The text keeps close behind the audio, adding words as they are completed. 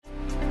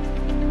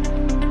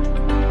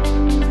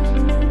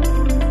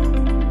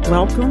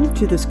Welcome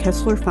to this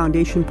Kessler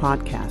Foundation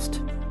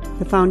podcast.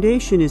 The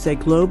Foundation is a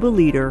global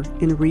leader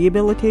in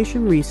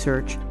rehabilitation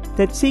research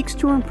that seeks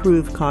to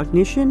improve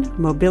cognition,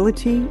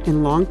 mobility,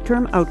 and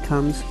long-term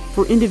outcomes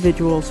for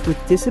individuals with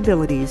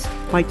disabilities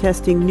by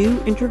testing new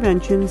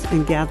interventions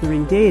and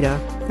gathering data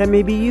that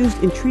may be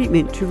used in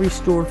treatment to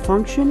restore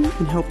function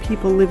and help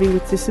people living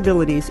with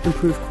disabilities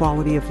improve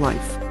quality of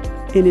life.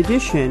 In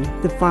addition,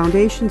 the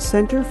Foundation's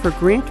Center for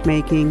Grant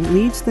Making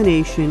leads the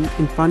nation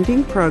in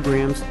funding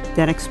programs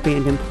that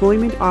expand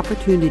employment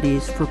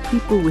opportunities for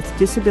people with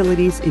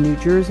disabilities in New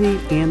Jersey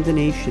and the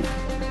nation.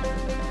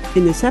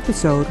 In this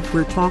episode,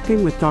 we're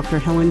talking with Dr.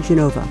 Helen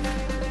Genova.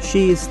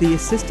 She is the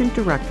Assistant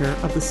Director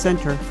of the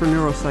Center for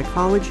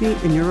Neuropsychology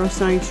and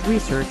Neuroscience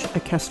Research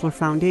at Kessler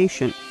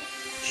Foundation.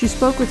 She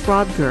spoke with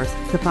Rob Girth,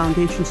 the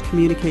Foundation's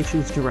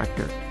Communications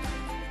Director.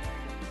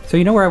 So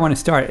you know where I want to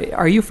start.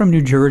 Are you from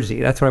New Jersey?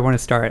 That's where I want to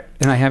start.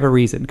 And I have a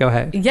reason. Go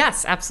ahead.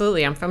 Yes,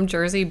 absolutely. I'm from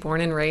Jersey, born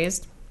and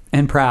raised.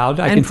 And proud,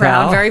 I can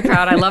tell. Very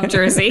proud. I love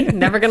Jersey.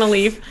 Never going to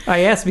leave.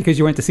 I asked because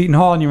you went to Seton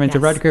Hall and you went to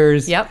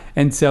Rutgers. Yep.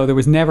 And so there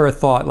was never a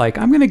thought like,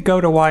 I'm going to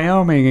go to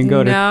Wyoming and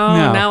go to...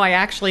 No, I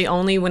actually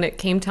only, when it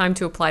came time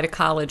to apply to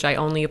college, I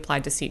only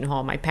applied to Seton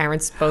Hall. My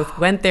parents both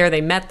went there. They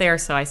met there.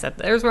 So I said,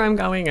 there's where I'm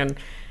going.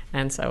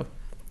 And so...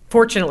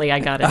 Fortunately, I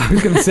got it. I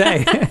was going to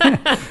say,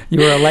 you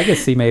were a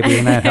legacy maybe,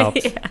 and that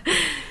helps. Yeah.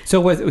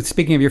 So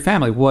speaking of your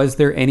family, was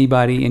there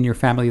anybody in your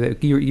family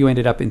that you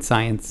ended up in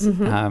science?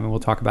 Mm-hmm. And we'll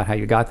talk about how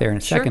you got there in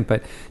a second.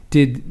 But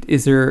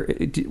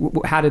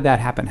how did that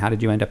happen? How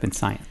did you end up in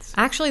science?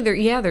 Actually,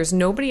 there's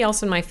nobody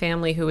else in my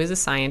family who is a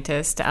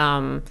scientist.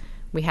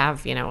 We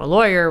have, a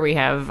lawyer, we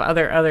have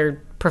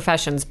other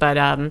professions, but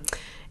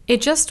it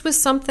just was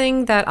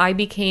something that I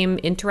became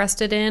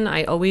interested in.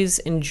 I always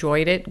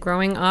enjoyed it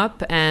growing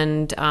up.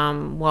 And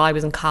while I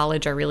was in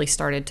college, I really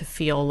started to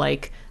feel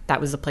like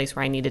that was the place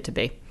where I needed to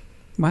be.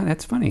 Wow,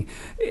 that's funny.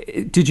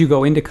 Did you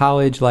go into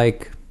college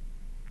like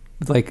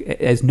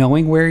as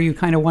knowing where you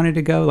kind of wanted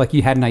to go? Like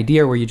you had an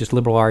idea, or were you just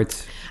liberal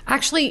arts?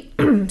 Actually,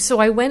 so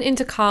I went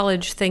into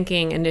college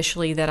thinking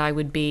initially that I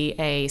would be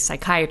a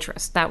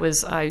psychiatrist. That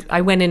was,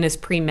 I went in as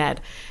pre-med.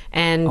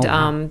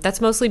 And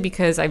that's mostly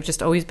because I've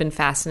just always been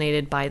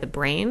fascinated by the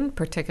brain,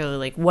 particularly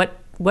like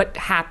what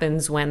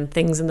happens when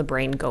things in the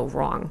brain go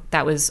wrong.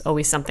 That was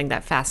always something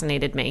that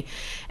fascinated me.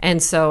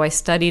 And so I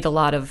studied a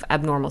lot of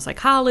abnormal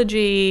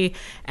psychology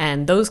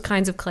and those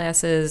kinds of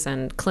classes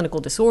and clinical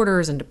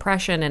disorders and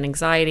depression and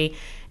anxiety.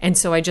 And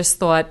so I just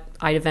thought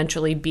I'd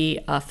eventually be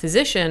a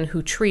physician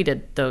who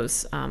treated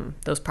those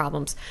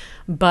problems.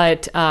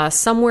 But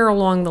somewhere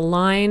along the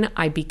line,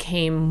 I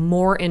became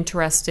more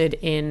interested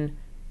in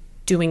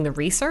doing the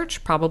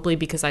research, probably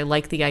because I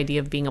like the idea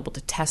of being able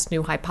to test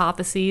new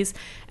hypotheses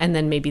and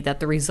then maybe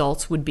that the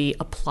results would be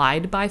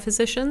applied by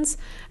physicians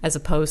as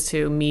opposed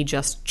to me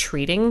just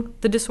treating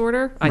the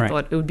disorder. I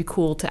thought it would be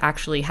cool to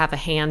actually have a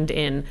hand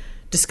in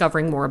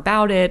discovering more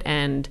about it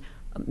and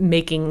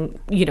making,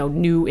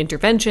 new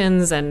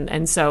interventions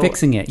and so...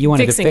 Fixing it. You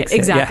wanted to fix it.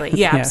 Exactly.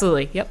 Yeah,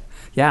 absolutely. Yep.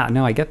 Yeah,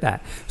 no, I get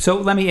that. So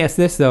let me ask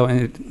this,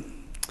 though.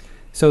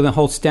 So the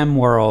whole STEM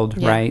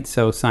world, right?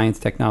 So science,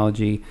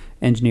 technology,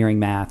 engineering,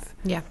 math,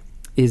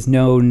 is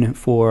known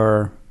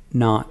for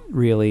not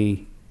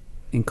really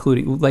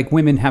including, like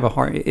women have a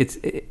hard,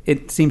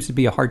 it seems to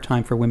be a hard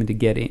time for women to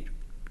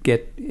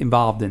get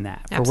involved in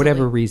that for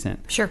whatever reason.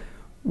 Sure.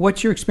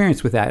 What's your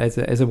experience with that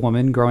as a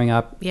woman growing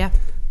up? Yeah.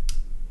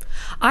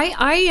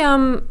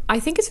 I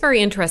think it's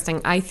very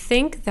interesting. I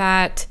think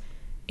that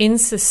in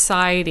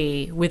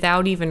society,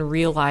 without even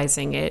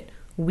realizing it,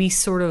 we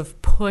sort of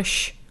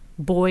push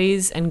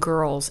boys and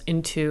girls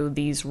into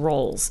these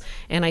roles.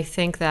 And I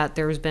think that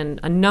there's been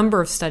a number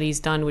of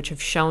studies done which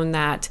have shown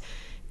that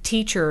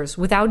teachers,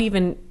 without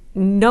even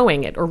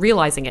knowing it or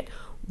realizing it,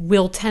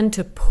 will tend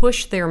to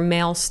push their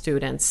male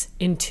students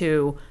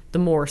into the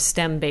more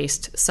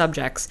STEM-based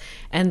subjects,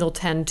 and they'll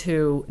tend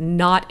to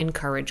not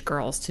encourage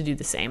girls to do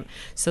the same.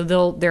 So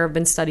there have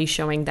been studies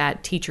showing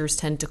that teachers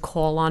tend to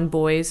call on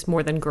boys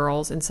more than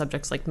girls in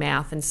subjects like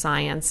math and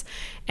science.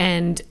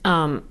 And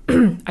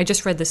I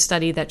just read this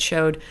study that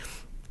showed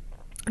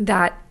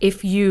that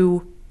if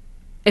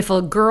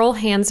a girl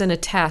hands in a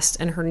test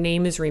and her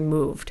name is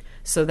removed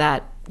so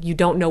that you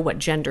don't know what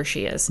gender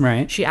she is,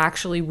 she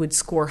actually would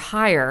score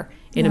higher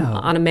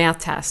on a math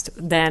test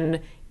than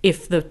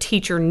if the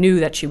teacher knew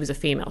that she was a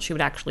female. She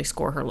would actually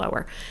score her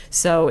lower.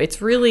 So it's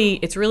really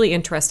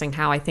interesting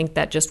how I think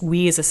that just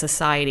we as a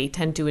society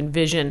tend to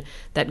envision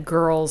that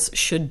girls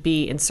should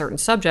be in certain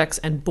subjects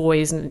and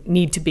boys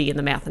need to be in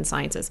the math and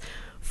sciences.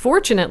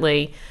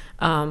 Fortunately,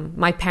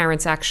 my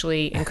parents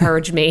actually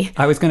encourred me.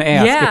 I was going to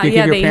ask if you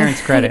give your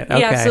parents credit. Okay.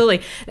 Yeah,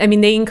 absolutely. I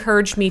mean, they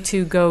encouraged me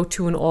to go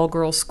to an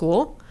all-girls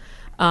school.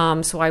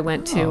 So I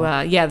went to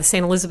the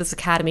St. Elizabeth's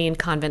Academy in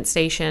Convent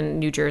Station,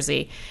 New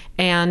Jersey.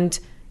 And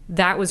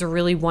that was a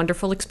really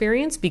wonderful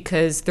experience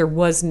because there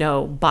was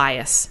no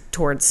bias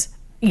towards,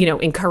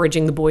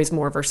 encouraging the boys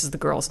more versus the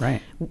girls.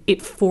 Right.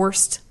 It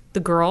forced the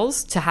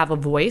girls to have a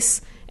voice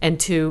and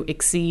to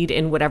exceed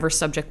in whatever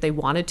subject they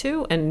wanted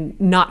to and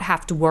not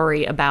have to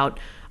worry about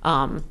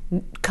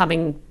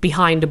coming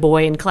behind a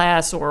boy in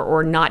class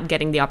or not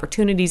getting the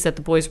opportunities that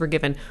the boys were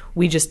given.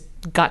 We just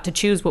got to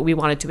choose what we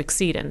wanted to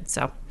exceed in.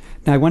 So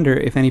now I wonder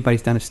if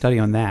anybody's done a study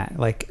on that.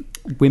 Like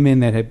women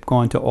that have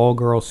gone to all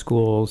girls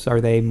schools,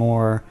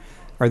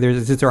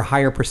 is there a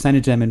higher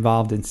percentage of them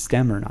involved in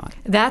STEM or not?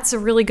 That's a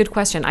really good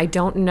question. I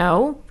don't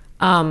know.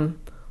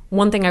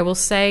 One thing I will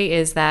say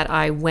is that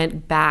I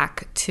went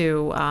back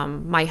to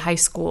my high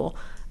school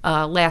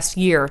last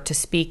year to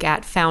speak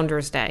at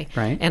Founders Day.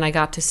 Right. And I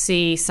got to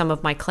see some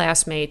of my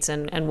classmates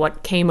and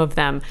what came of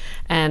them.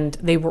 And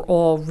they were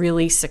all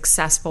really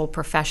successful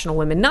professional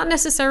women, not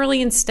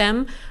necessarily in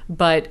STEM,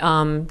 but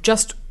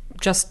just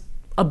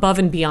above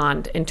and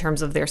beyond in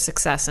terms of their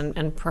success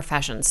and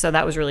professions. So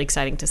that was really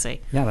exciting to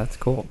see. Yeah, that's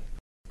cool.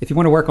 If you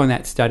want to work on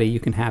that study, you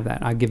can have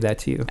that. I'll give that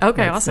to you.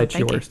 Okay, awesome. That's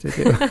yours to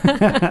do.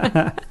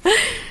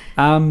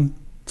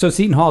 So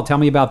Seton Hall, tell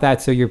me about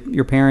that. So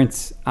your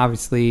parents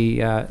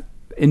obviously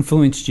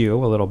influenced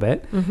you a little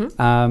bit.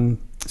 Mm-hmm.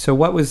 So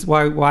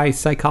why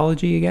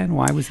psychology again?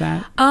 Why was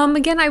that?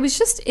 Again, I was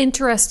just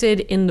interested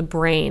in the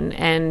brain,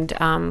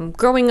 and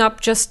growing up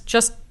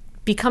just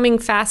becoming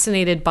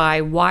fascinated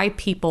by why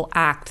people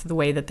act the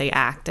way that they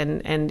act,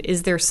 and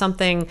is there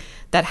something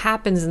that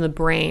happens in the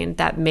brain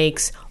that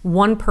makes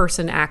one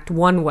person act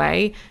one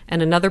way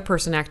and another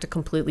person act a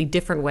completely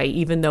different way,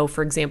 even though,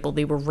 for example,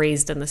 they were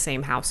raised in the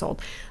same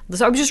household.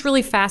 So I was just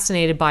really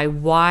fascinated by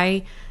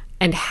why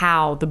and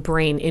how the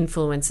brain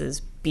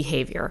influences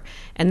behavior.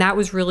 And that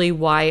was really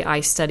why I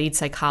studied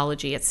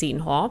psychology at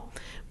Seton Hall.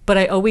 But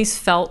I always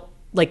felt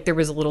like there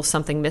was a little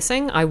something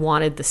missing. I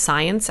wanted the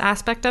science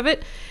aspect of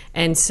it.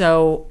 And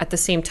so at the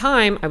same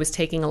time, I was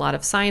taking a lot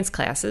of science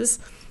classes.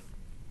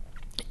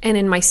 And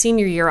in my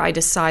senior year, I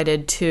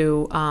decided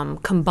to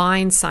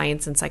combine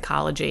science and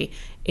psychology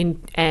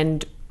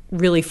and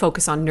really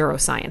focus on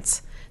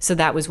neuroscience. So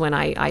that was when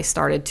I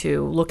started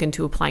to look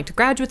into applying to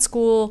graduate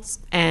school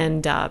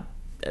and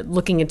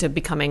looking into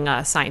becoming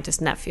a scientist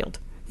in that field.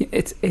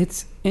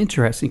 It's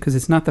interesting because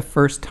it's not the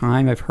first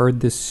time I've heard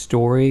this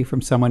story from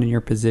someone in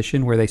your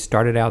position where they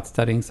started out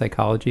studying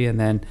psychology and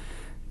then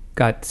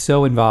got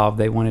so involved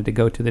they wanted to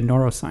go to the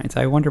neuroscience.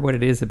 I wonder what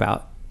it is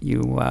about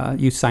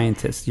you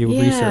scientists, you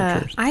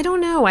researchers. I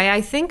don't know.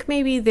 I think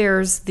maybe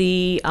there's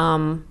the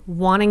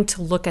wanting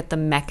to look at the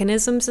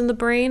mechanisms in the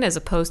brain as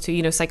opposed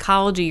to,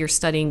 psychology, you're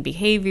studying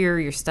behavior,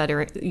 you're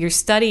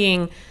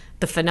studying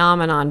the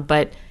phenomenon,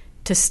 but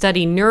to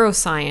study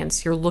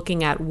neuroscience, you're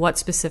looking at what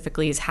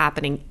specifically is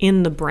happening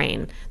in the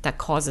brain that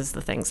causes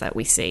the things that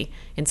we see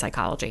in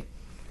psychology.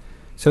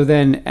 So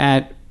then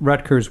at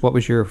Rutgers, what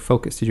was your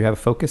focus? Did you have a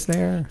focus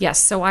there?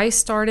 Yes. So I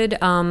started,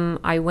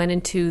 I went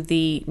into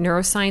the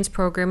neuroscience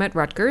program at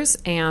Rutgers,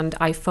 and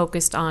I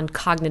focused on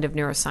cognitive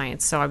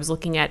neuroscience. So I was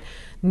looking at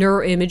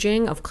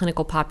neuroimaging of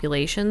clinical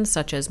populations,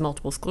 such as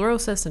multiple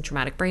sclerosis and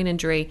traumatic brain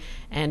injury.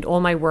 And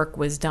all my work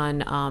was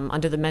done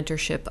under the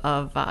mentorship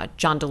of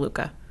John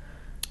DeLuca.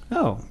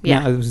 Oh,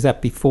 yeah. Now, was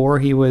that before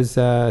he was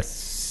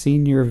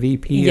senior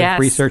VP of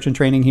research and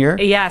training here?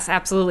 Yes,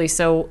 absolutely.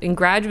 So in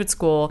graduate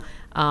school,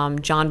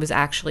 John was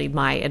actually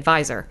my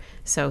advisor.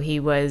 So he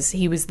was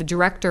the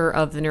director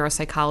of the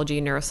neuropsychology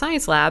and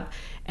neuroscience lab,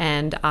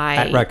 and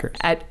at Rutgers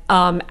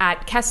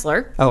at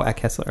Kessler. Oh, at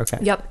Kessler. Okay.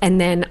 Yep. And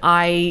then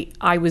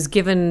I was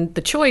given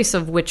the choice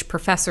of which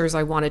professors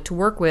I wanted to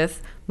work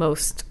with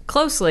most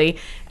closely,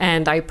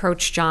 and I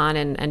approached John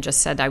and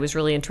just said I was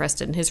really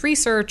interested in his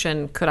research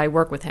and could I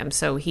work with him.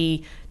 So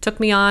he took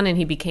me on and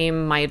he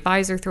became my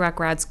advisor throughout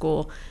grad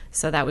school.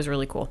 So that was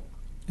really cool.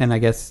 And I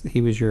guess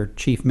he was your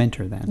chief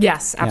mentor then.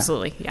 Yes,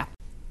 absolutely. Yeah.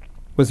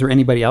 Was there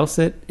anybody else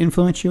that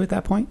influenced you at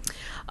that point?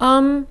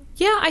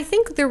 Yeah, I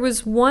think there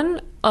was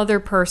one other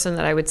person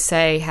that I would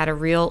say had a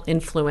real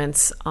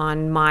influence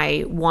on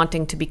my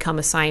wanting to become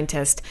a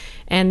scientist,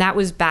 and that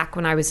was back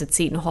when I was at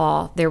Seton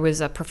Hall. There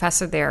was a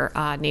professor there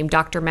named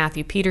Dr.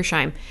 Matthew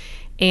Petersheim,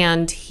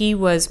 and he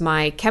was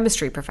my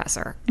chemistry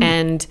professor.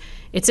 And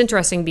it's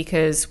interesting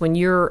because when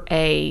you're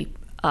a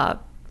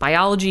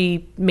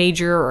biology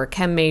major or a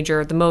chem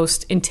major, the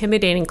most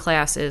intimidating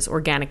class is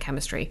organic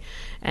chemistry.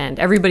 And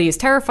everybody is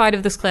terrified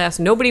of this class.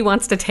 Nobody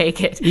wants to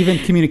take it. Even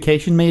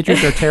communication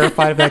majors are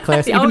terrified of that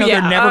class, even though they're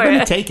never going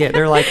to take it.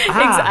 They're like,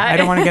 I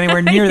don't want to get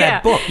anywhere near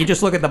that book. You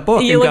just look at the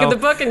book You look at the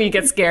book and you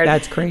get scared.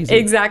 That's crazy.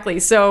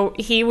 Exactly. So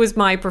he was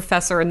my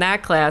professor in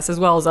that class as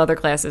well as other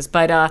classes.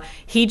 But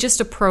he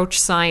just approached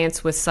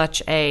science with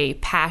such a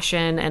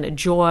passion and a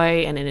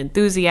joy and an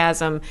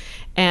enthusiasm.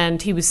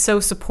 And he was so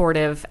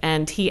supportive.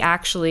 And he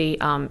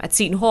actually, at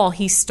Seton Hall,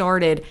 he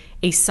started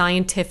a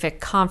scientific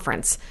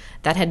conference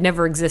that had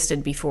never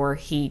existed before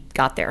he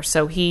got there.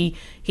 So he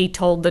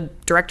told the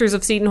directors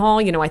of Seton Hall,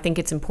 I think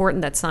it's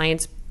important that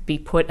science be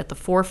put at the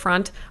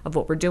forefront of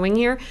what we're doing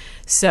here.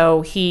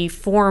 So he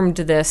formed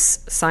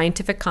this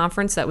scientific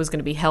conference that was going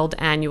to be held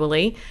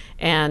annually,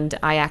 and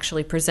I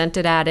actually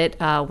presented at it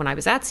when I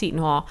was at Seton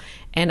Hall,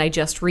 and I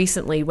just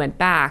recently went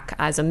back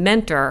as a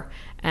mentor,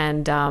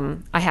 and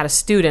I had a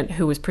student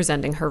who was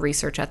presenting her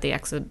research at the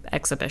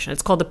exhibition.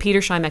 It's called the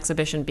Petersheim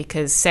exhibition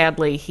because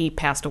sadly he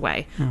passed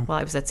away while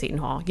I was at Seton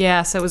Hall.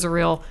 Yeah, so it was a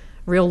real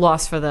real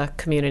loss for the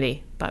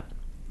community. But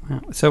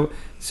wow.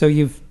 So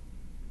you've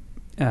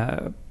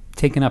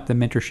taken up the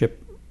mentorship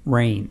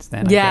reins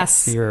then.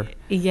 Yes.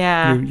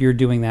 You're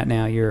doing that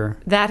now.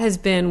 That has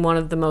been one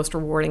of the most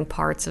rewarding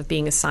parts of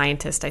being a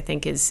scientist, I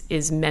think, is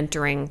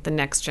mentoring the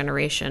next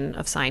generation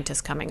of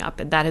scientists coming up.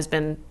 And that has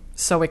been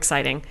so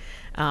exciting,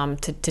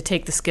 to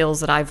take the skills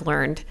that I've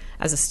learned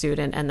as a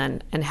student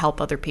and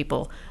help other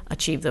people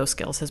achieve those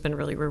skills has been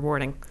really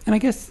rewarding. And I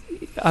guess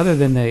other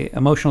than the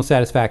emotional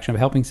satisfaction of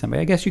helping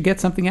somebody, I guess you get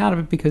something out of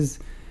it because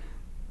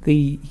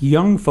the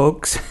young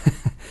folks,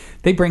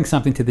 they bring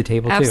something to the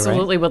table too, right?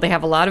 Absolutely. Well, they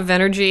have a lot of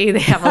energy. They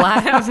have a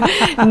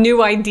lot of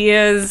new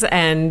ideas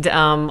and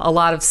a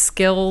lot of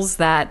skills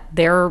that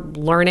they're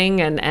learning,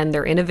 and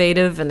they're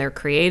innovative and they're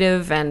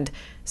creative. And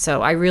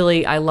so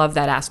I love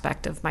that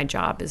aspect of my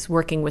job, is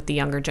working with the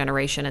younger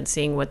generation and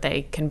seeing what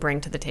they can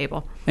bring to the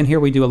table. And here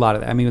we do a lot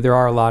of that. I mean, there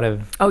are a lot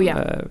of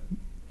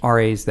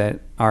RAs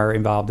that are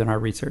involved in our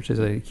research. Is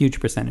a huge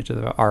percentage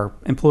of our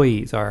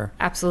employees are.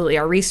 Absolutely.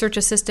 Our research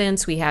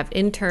assistants, we have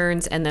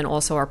interns, and then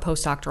also our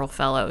postdoctoral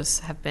fellows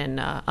have been,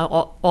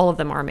 all of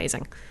them are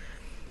amazing.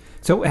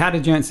 So how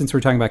did you, since we're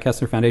talking about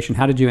Kessler Foundation,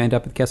 how did you end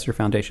up at Kessler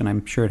Foundation?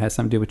 I'm sure it has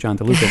something to do with John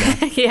DeLuca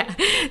then. Yeah.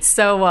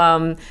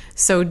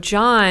 So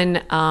John,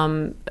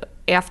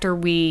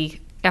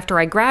 after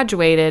I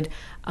graduated,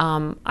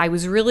 I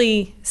was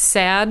really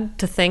sad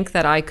to think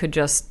that I could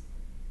just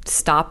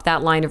stop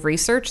that line of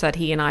research that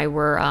he and I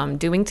were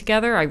doing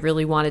together. I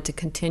really wanted to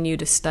continue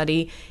to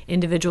study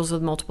individuals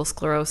with multiple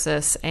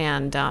sclerosis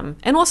and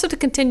also to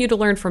continue to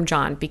learn from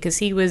John, because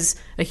he was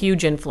a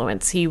huge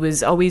influence. He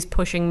was always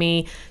pushing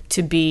me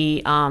to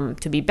be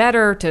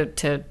better,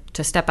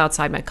 to step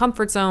outside my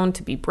comfort zone,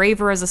 to be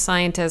braver as a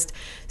scientist.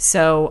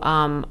 So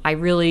I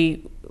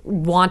really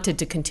wanted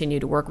to continue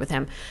to work with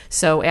him.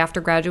 So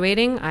after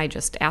graduating, I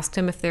just asked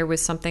him if there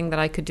was something that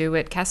I could do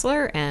at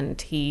Kessler,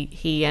 and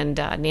he and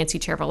Nancy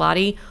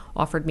Cervellati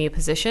offered me a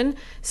position.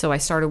 So I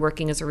started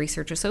working as a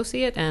research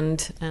associate, and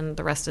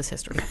the rest is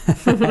history.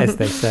 As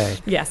they say.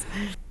 Yes.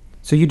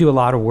 So you do a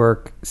lot of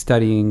work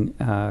studying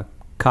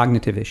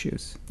cognitive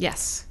issues.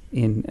 Yes.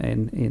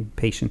 In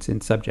patients,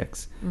 in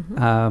subjects.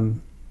 Mm-hmm.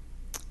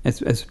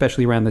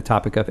 Especially around the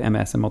topic of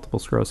MS and multiple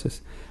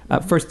sclerosis.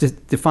 First,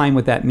 define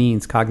what that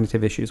means,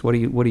 cognitive issues. What are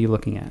you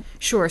looking at?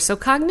 Sure. So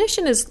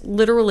cognition is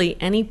literally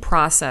any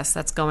process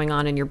that's going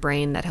on in your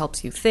brain that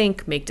helps you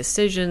think, make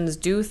decisions,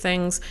 do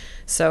things.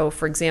 So,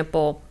 for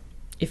example,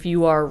 if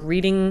you are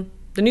reading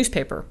the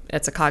newspaper,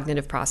 it's a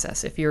cognitive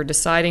process. If you're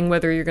deciding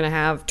whether you're going to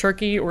have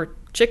turkey or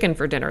chicken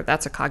for dinner,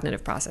 that's a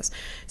cognitive process.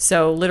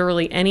 So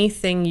literally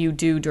anything you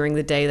do during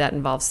the day that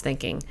involves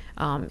thinking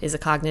is a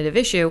cognitive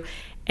issue.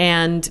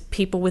 And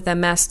people with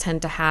MS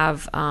tend to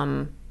have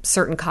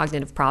certain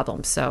cognitive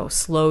problems. So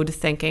slowed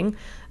thinking,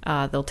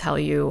 they'll tell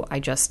you, I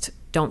just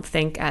don't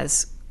think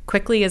as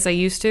quickly as I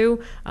used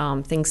to.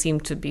 Things seem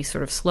to be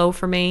sort of slow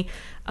for me.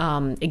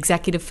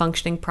 Executive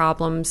functioning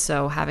problems,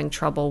 so having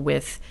trouble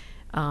with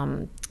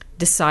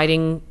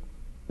deciding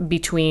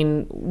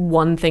between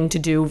one thing to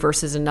do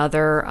versus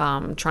another,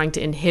 trying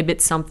to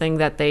inhibit something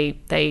that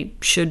they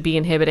should be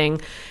inhibiting.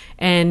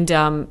 And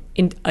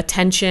in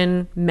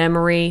attention,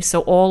 memory.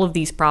 So all of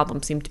these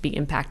problems seem to be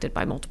impacted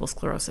by multiple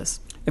sclerosis.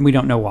 And we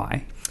don't know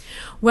why.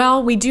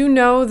 Well, we do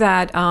know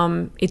that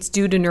it's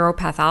due to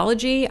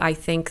neuropathology. I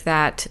think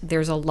that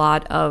there's a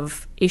lot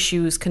of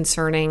issues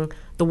concerning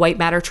the white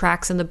matter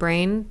tracts in the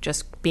brain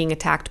just being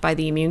attacked by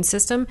the immune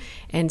system.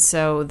 And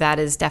so that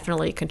is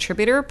definitely a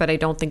contributor, but I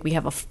don't think we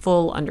have a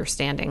full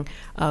understanding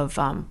of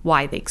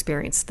why they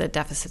experience the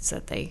deficits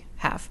that they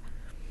have.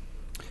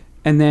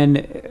 And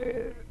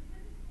then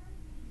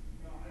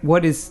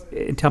what is,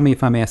 tell me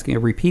if I'm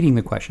repeating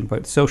the question,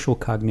 but social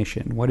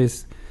cognition,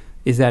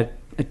 is that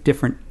a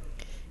different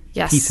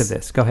piece of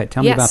this? Go ahead,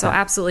 tell me about that. Yes,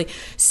 absolutely.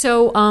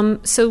 So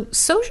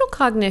social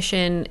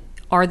cognition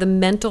are the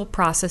mental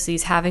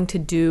processes having to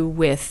do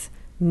with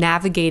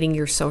navigating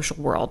your social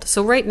world.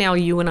 So right now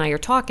you and I are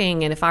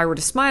talking, and if I were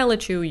to smile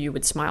at you, you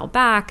would smile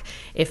back.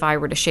 If I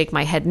were to shake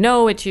my head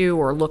no at you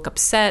or look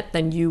upset,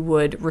 then you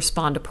would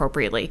respond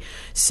appropriately.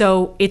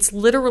 So it's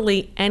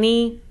literally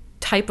any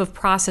type of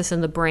process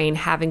in the brain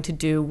having to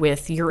do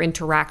with your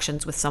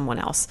interactions with someone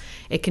else.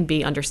 It can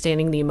be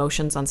understanding the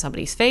emotions on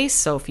somebody's face.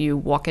 So if you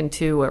walk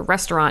into a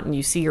restaurant and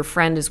you see your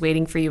friend is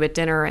waiting for you at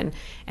dinner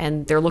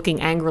and they're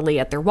looking angrily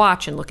at their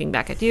watch and looking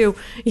back at you,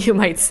 you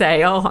might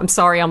say, "Oh, I'm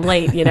sorry, I'm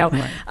late," you know.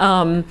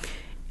 Right.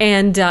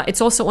 And it's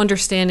also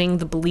understanding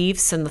the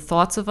beliefs and the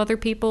thoughts of other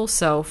people.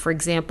 So, for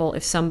example,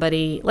 if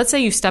somebody, let's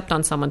say you stepped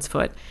on someone's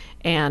foot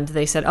and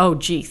they said, "Oh,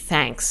 gee,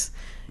 thanks."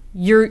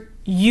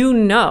 You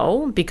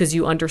know, because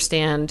you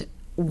understand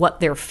what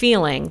they're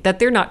feeling, that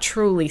they're not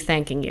truly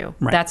thanking you.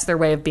 Right. That's their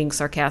way of being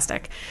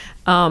sarcastic.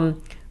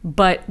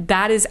 But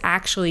that is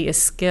actually a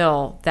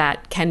skill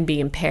that can be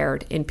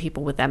impaired in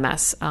people with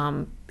MS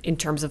in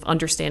terms of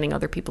understanding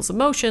other people's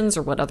emotions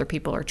or what other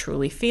people are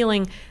truly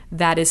feeling.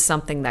 That is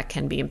something that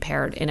can be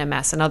impaired in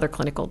MS and other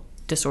clinical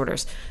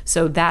disorders.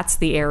 So that's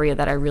the area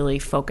that I really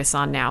focus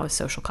on now is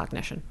social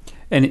cognition.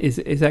 And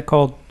is that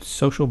called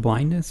social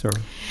blindness or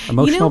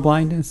emotional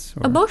blindness?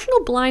 Or?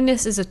 Emotional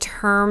blindness is a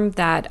term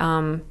that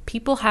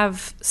people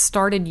have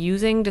started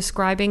using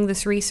describing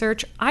this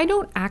research. I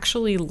don't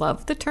actually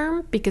love the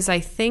term because I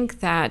think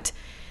that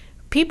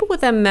people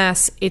with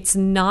MS, it's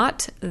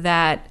not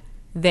that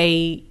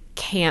they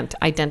can't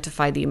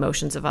identify the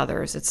emotions of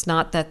others. It's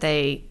not that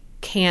they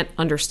can't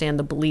understand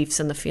the beliefs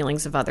and the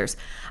feelings of others.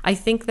 I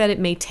think that it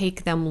may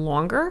take them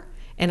longer,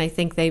 and I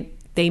think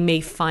they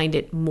may find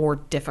it more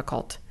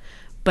difficult.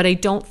 But I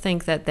don't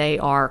think that they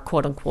are,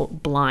 quote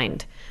unquote,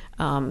 blind.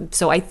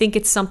 So I think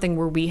it's something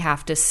where we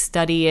have to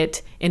study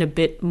it in a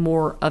bit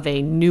more of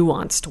a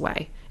nuanced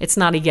way. It's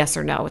not a yes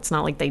or no. It's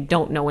not like they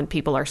don't know when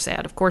people are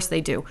sad. Of course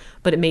they do.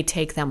 But it may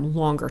take them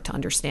longer to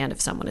understand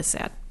if someone is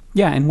sad.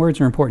 Yeah, and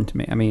words are important to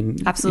me. I mean,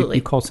 absolutely.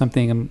 You call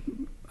something,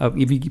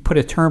 if you put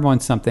a term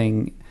on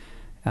something,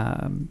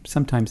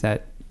 sometimes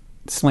that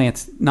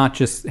slants not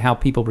just how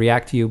people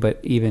react to you, but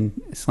even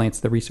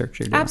slants the research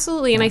you're doing.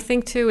 Absolutely, and I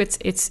think too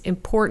it's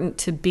important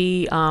to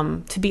be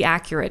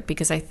accurate,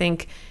 because I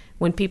think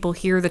when people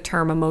hear the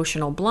term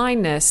emotional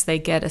blindness, they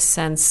get a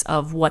sense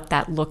of what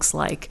that looks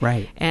like,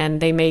 right?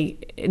 And they may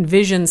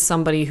envision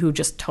somebody who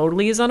just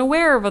totally is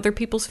unaware of other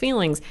people's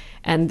feelings,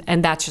 and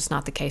that's just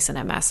not the case in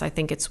MS. I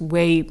think it's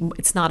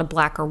not a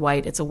black or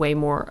white; it's a way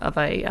more of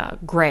a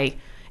gray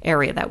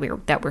area that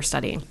we're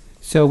studying.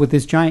 So with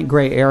this giant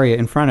gray area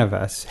in front of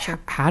us, sure.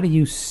 How do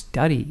you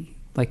study?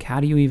 Like, how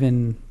do you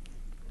even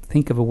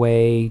think of a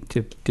way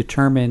to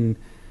determine?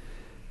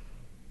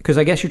 Because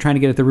I guess you're trying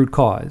to get at the root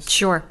cause.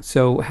 Sure.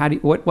 So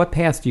what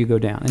path do you go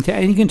down?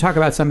 And you can talk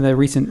about some of the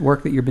recent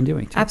work that you've been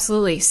doing too.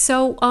 Absolutely.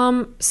 So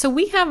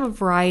we have a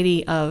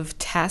variety of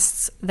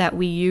tests that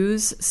we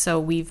use. So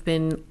we've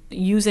been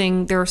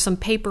using, there are some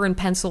paper and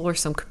pencil or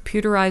some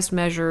computerized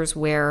measures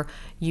where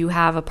you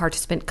have a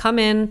participant come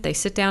in, they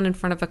sit down in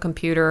front of a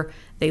computer,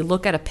 they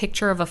look at a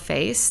picture of a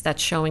face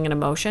that's showing an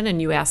emotion,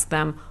 and you ask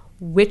them,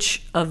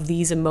 which of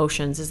these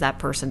emotions is that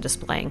person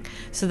displaying?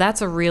 So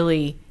that's a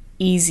really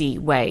easy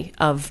way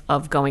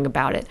of going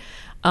about it.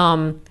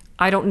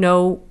 I don't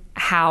know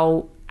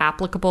how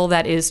applicable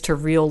that is to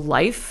real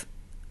life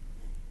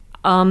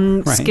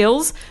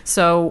skills.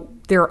 So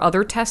there are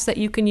other tests that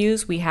you can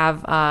use. We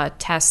have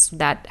tests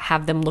that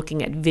have them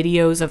looking at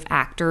videos of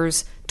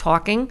actors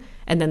talking,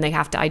 and then they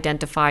have to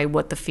identify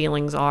what the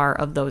feelings are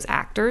of those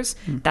actors.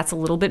 That's a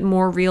little bit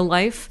more real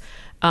life.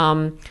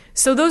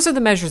 So those are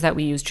the measures that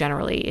we use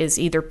generally, is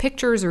either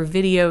pictures or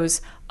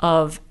videos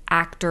of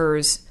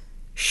actors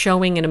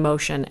showing an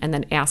emotion and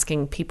then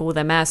asking people with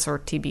MS or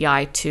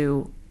TBI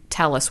to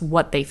tell us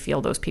what they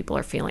feel those people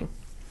are feeling.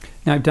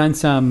 Now, I've done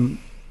some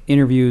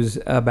interviews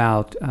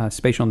about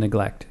spatial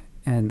neglect,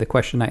 and the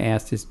question I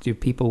asked is, do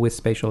people with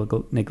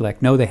spatial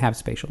neglect know they have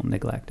spatial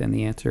neglect? And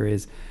the answer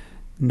is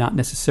not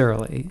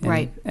necessarily. And,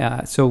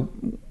 right. So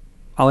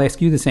I'll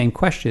ask you the same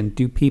question.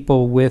 Do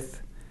people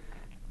with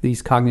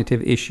these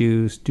cognitive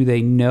issues, do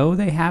they know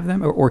they have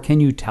them? Or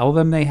can you tell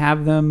them they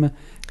have them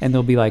and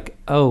they'll be like,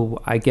 oh,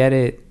 I get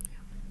it?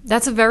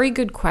 That's a very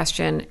good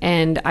question,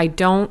 and I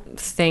don't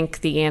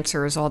think the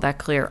answer is all that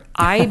clear.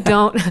 I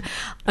don't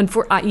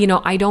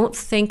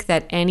think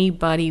that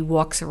anybody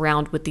walks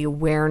around with the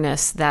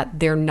awareness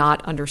that they're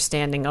not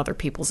understanding other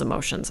people's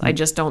emotions. I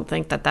just don't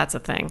think that that's a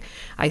thing.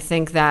 I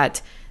think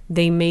that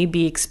they may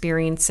be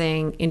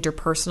experiencing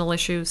interpersonal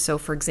issues. So,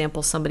 for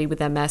example, somebody with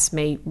MS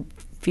may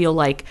feel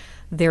like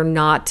they're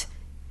not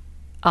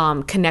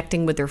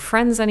connecting with their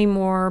friends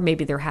anymore.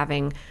 Maybe they're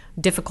having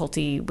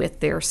difficulty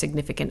with their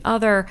significant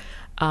other.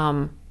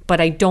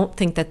 But I don't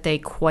think that they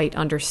quite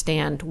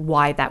understand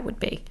why that would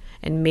be.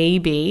 And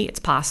maybe it's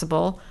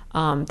possible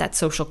that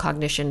social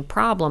cognition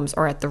problems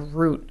are at the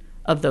root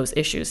of those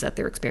issues that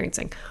they're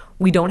experiencing.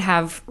 We don't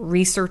have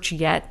research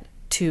yet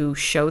to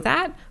show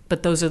that,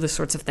 but those are the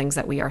sorts of things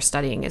that we are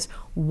studying, is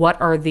what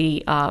are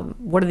the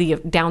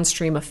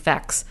downstream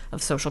effects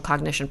of social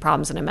cognition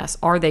problems in MS?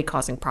 Are they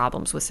causing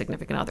problems with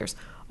significant others?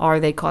 Are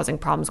they causing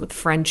problems with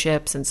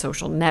friendships and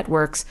social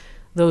networks?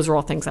 Those are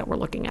all things that we're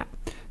looking at.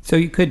 So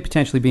you could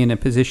potentially be in a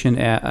position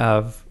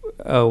of,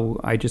 oh,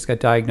 I just got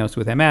diagnosed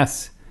with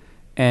MS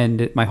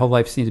and my whole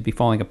life seems to be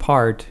falling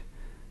apart.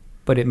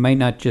 But it might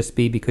not just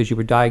be because you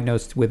were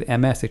diagnosed with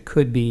MS. It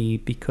could be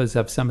because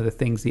of some of the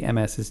things the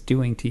MS is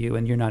doing to you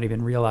and you're not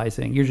even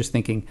realizing. You're just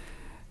thinking,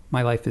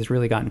 my life has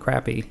really gotten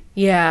crappy.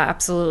 Yeah,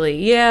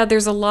 absolutely. Yeah,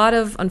 there's a lot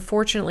of,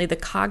 unfortunately, the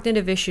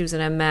cognitive issues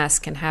in MS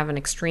can have an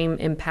extreme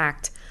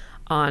impact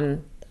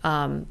on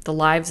the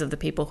lives of the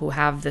people who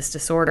have this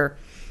disorder.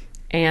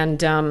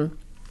 And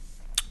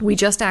we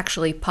just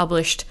actually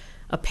published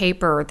a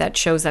paper that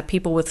shows that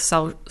people with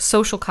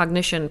social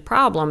cognition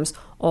problems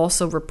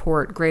also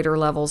report greater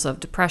levels of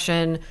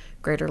depression,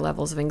 greater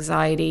levels of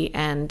anxiety,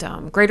 and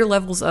greater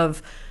levels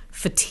of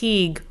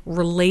fatigue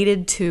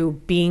related to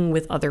being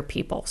with other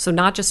people. So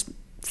not just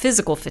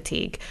physical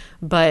fatigue,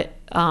 but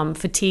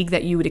fatigue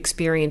that you would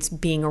experience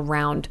being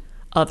around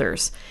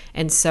others.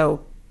 And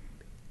so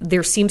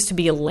there seems to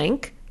be a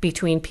link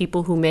between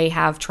people who may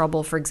have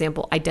trouble, for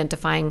example,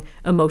 identifying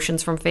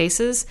emotions from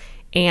faces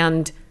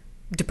and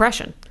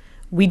depression.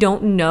 We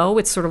don't know.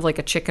 It's sort of like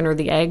a chicken or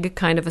the egg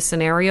kind of a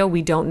scenario.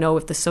 We don't know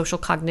if the social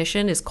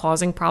cognition is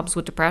causing problems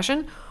with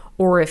depression,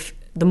 or if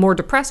the more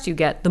depressed you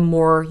get, the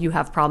more you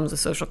have problems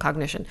with social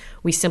cognition.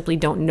 We simply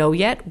don't know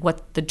yet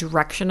what the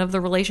direction of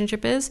the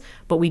relationship is,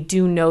 but we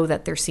do know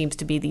that there seems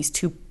to be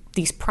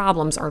these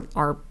problems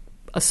are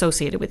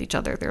associated with each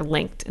other. They're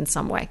linked in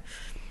some way.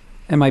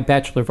 And my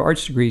Bachelor of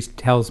Arts degree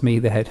tells me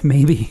that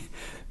maybe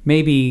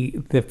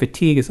the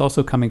fatigue is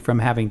also coming from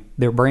having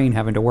their brain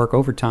having to work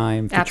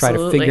overtime to try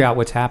to figure out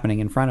what's happening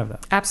in front of them.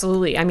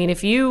 Absolutely. I mean,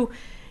 if you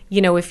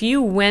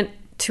went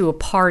to a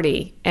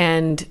party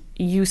and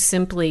you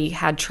simply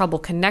had trouble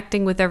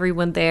connecting with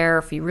everyone there,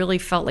 if you really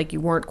felt like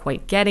you weren't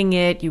quite getting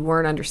it, you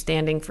weren't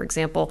understanding, for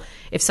example,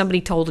 if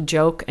somebody told a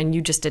joke and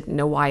you just didn't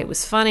know why it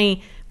was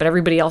funny, but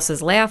everybody else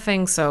is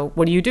laughing, so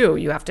what do?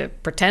 You have to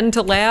pretend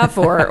to laugh,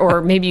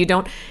 or maybe you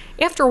don't.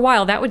 After a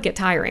while, that would get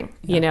tiring.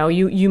 Yeah.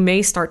 You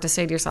may start to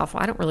say to yourself,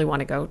 well, I don't really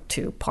want to go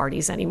to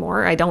parties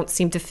anymore. I don't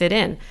seem to fit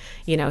in.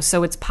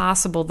 So it's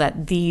possible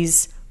that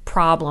these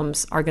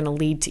problems are going to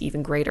lead to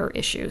even greater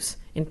issues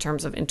in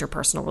terms of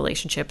interpersonal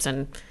relationships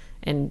and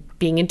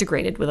being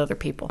integrated with other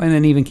people. And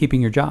then even keeping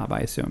your job, I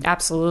assume.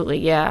 Absolutely,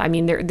 yeah. I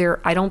mean,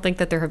 I don't think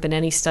that there have been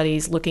any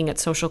studies looking at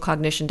social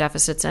cognition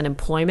deficits and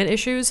employment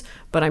issues,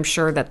 but I'm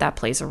sure that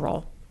plays a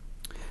role.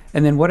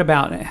 And then what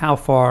about how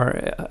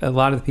far, a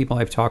lot of the people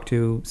I've talked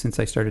to since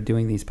I started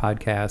doing these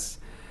podcasts,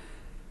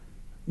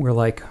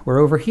 we're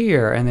over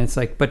here. And it's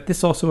like, but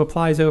this also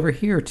applies over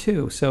here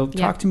too. So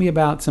talk to me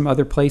about some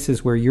other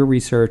places where your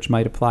research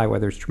might apply,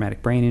 whether it's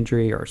traumatic brain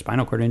injury or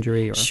spinal cord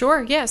injury. Or...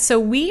 Sure, yeah. So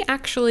we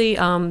actually,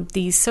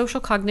 these social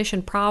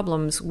cognition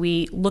problems,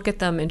 we look at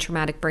them in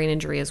traumatic brain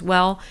injury as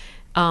well.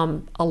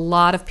 A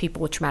lot of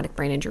people with traumatic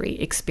brain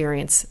injury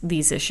experience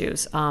these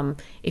issues.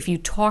 If you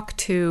talk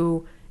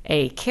to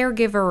a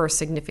caregiver or a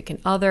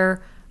significant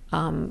other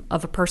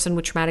of a person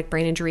with traumatic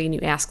brain injury, and you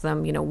ask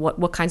them,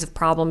 what kinds of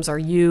problems are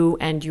you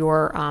and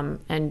your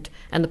and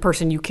the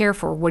person you care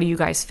for, what are you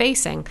guys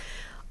facing?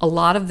 A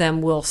lot of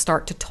them will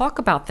start to talk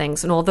about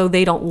things, and although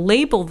they don't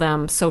label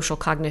them social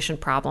cognition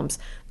problems,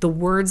 the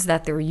words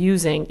that they're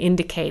using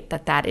indicate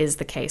that is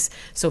the case.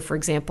 So, for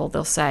example,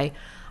 they'll say,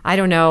 I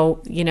don't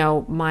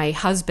know, my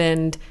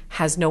husband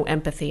has no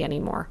empathy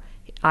anymore.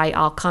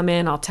 I'll come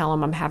in, I'll tell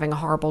him I'm having a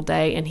horrible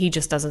day, and he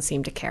just doesn't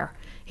seem to care.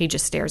 He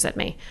just stares at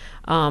me.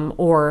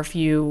 Or if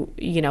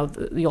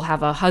you'll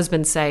have a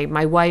husband say,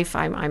 my wife,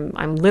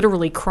 I'm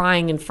literally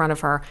crying in front of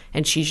her,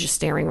 and she's just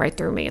staring right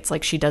through me. It's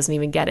like she doesn't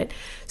even get it.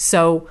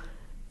 So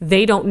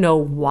they don't know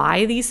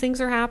why these things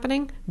are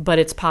happening, but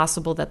it's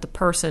possible that the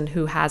person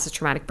who has a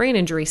traumatic brain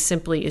injury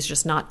simply is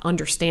just not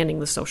understanding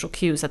the social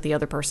cues that the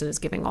other person is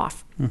giving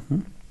off. Mm-hmm.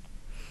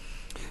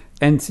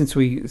 And since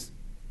we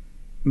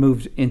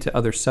moved into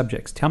other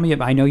subjects, tell me,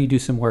 I know you do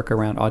some work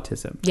around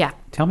autism. Yeah.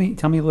 Tell me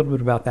a little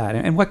bit about that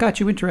and what got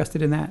you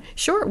interested in that.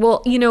 Sure.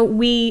 Well,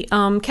 we,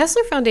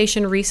 Kessler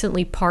Foundation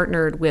recently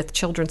partnered with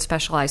Children's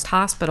Specialized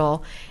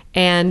Hospital,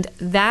 and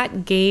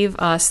that gave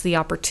us the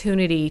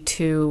opportunity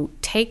to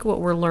take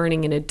what we're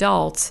learning in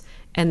adults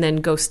and then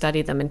go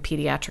study them in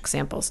pediatric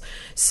samples.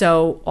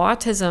 So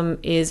autism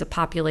is a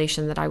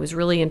population that I was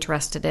really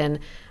interested in,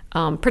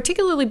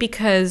 particularly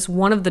because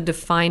one of the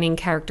defining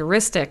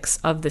characteristics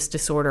of this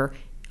disorder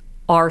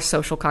are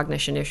social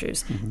cognition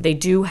issues. Mm-hmm. They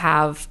do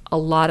have a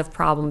lot of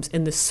problems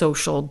in the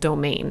social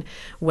domain,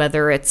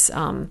 whether it's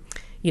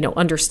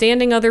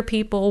understanding other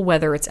people,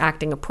 whether it's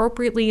acting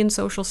appropriately in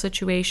social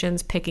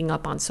situations, picking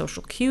up on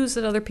social cues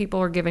that other people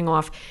are giving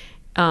off.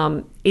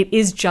 It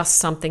is just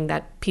something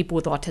that people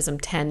with autism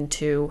tend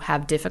to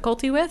have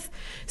difficulty with.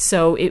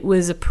 So it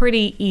was a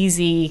pretty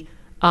easy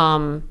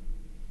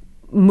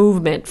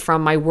movement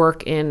from my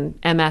work in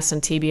MS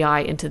and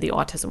TBI into the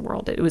autism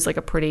world. It was like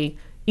a pretty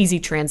easy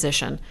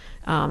transition.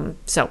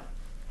 So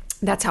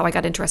that's how I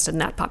got interested in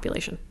that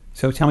population.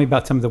 So tell me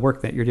about some of the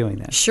work that you're doing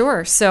then.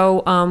 Sure.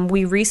 So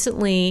we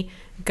recently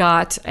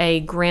got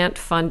a grant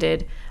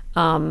funded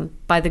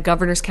by the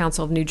Governor's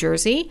Council of New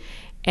Jersey,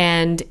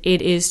 and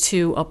it is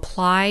to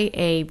apply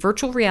a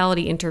virtual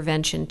reality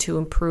intervention to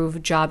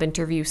improve job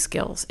interview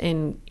skills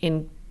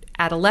in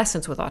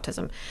adolescents with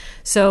autism.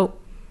 So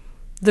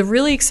the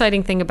really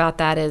exciting thing about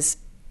that is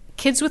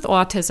kids with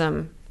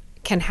autism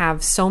can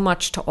have so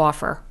much to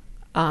offer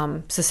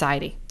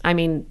society. I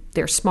mean,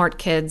 they're smart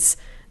kids.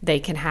 They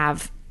can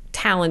have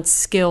talents,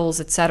 skills,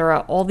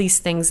 etc., all these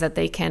things that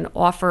they can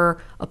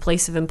offer a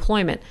place of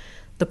employment.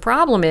 The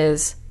problem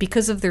is,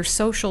 because of their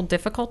social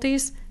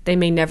difficulties, they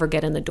may never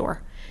get in the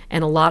door.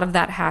 And a lot of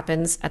that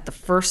happens at the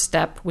first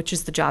step, which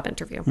is the job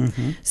interview.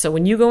 Mm-hmm. So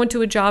when you go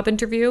into a job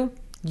interview,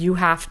 you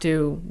have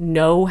to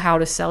know how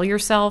to sell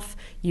yourself.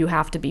 You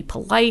have to be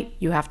polite.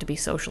 You have to be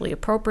socially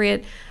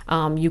appropriate.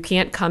 You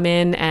can't come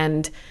in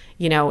and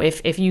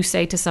If you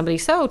say to somebody,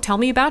 so tell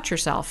me about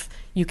yourself,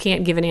 you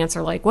can't give an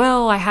answer like,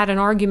 well, I had an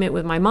argument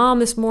with my mom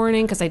this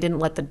morning because I didn't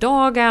let the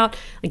dog out.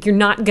 Like, you're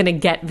not going to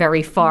get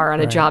very far on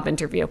a job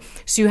interview.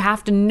 So you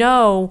have to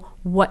know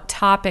what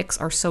topics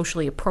are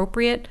socially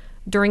appropriate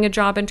during a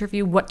job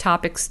interview, what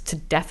topics to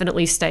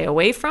definitely stay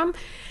away from.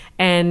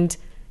 And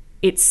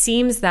it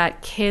seems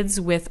that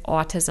kids with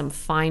autism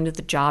find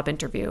the job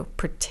interview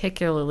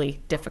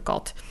particularly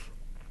difficult.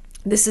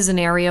 This is an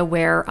area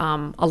where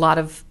a lot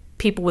of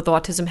people with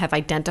autism have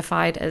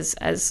identified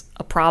as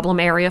a problem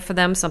area for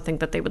them, something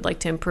that they would like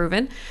to improve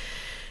in.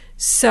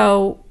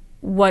 So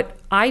what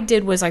I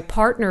did was I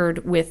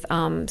partnered with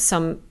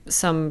some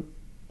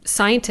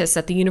scientists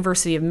at the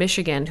University of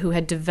Michigan who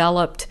had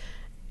developed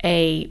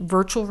a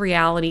virtual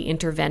reality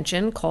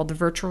intervention called the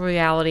Virtual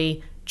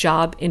Reality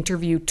Job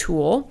Interview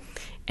Tool.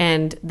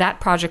 And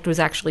that project was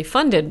actually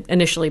funded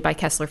initially by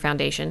Kessler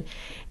Foundation.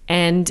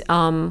 And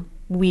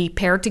we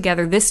paired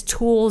together. This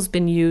tool has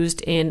been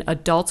used in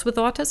adults with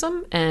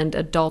autism and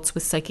adults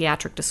with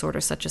psychiatric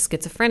disorders such as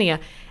schizophrenia,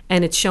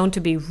 and it's shown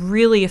to be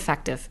really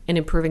effective in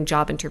improving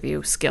job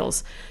interview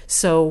skills.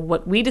 So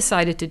what we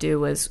decided to do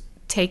was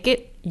take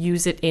it,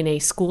 use it in a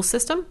school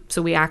system.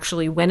 So we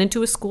actually went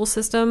into a school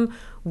system.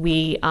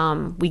 We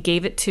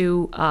gave it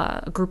to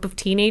a group of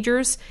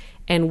teenagers,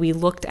 and we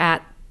looked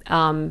at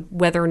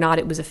whether or not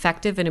it was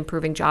effective in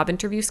improving job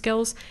interview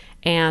skills.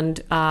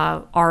 And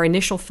our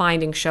initial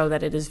findings show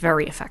that it is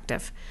very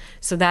effective.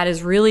 So that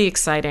is really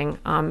exciting.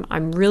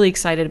 I'm really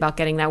excited about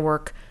getting that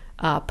work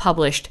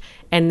published.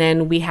 And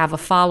then we have a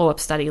follow-up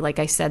study, like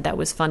I said, that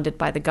was funded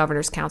by the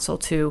Governor's Council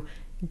to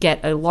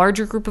get a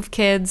larger group of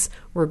kids.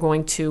 We're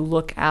going to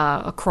look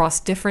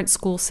across different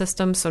school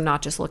systems, so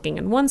not just looking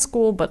in one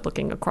school, but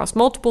looking across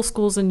multiple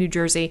schools in New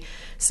Jersey.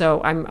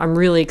 So I'm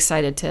really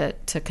excited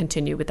to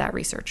continue with that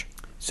research.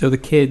 So the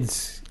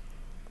kids,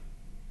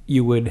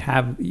 you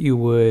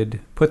would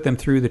put them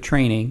through the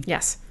training.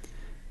 Yes.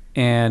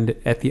 And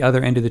at the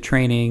other end of the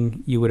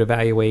training, you would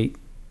evaluate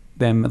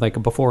them like a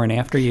before and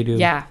after you do?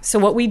 Yeah. So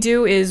what we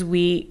do is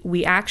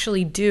we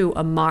actually do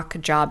a mock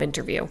job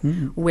interview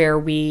where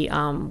we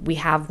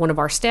have one of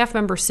our staff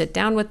members sit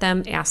down with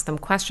them, ask them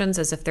questions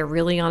as if they're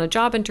really on a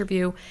job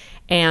interview,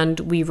 and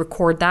we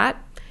record that.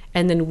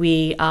 And then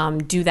we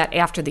do that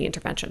after the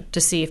intervention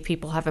to see if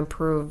people have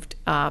improved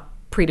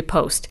pre to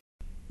post.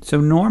 So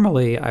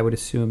normally I would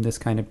assume this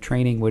kind of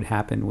training would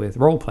happen with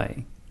role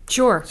play.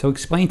 Sure. So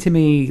explain to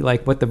me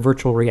like what the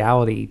virtual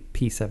reality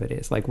piece of it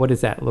is. Like, what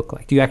does that look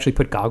like? Do you actually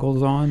put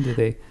goggles on? Do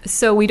they?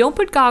 So we don't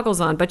put goggles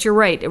on, but you're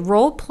right.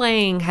 Role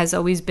playing has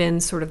always been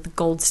sort of the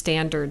gold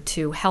standard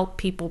to help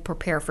people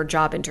prepare for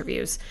job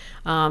interviews.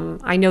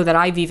 I know that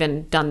I've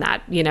even done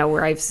that,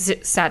 where I've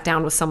sat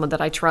down with someone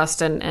that I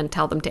trust and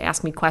tell them to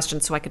ask me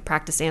questions so I could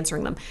practice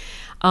answering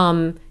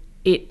them.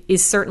 It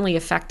is certainly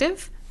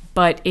effective,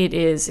 but it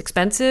is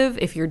expensive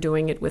if you're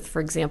doing it with, for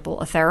example,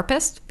 a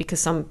therapist, because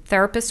some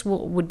therapists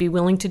would be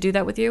willing to do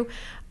that with you.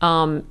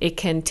 It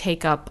can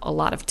take up a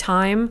lot of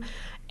time.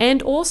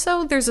 And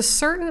also, there's a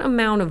certain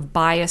amount of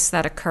bias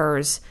that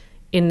occurs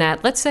in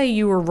that, let's say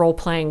you were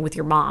role-playing with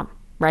your mom,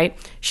 right?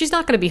 She's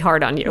not going to be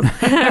hard on you,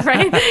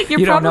 right?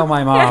 You don't know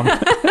my mom.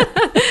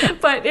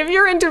 But if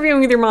you're interviewing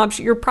with your mom,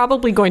 you're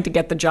probably going to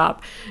get the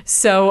job.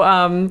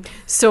 So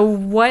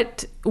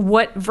what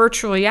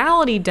virtual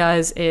reality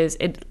does is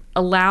it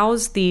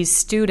allows these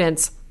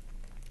students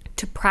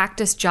to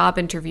practice job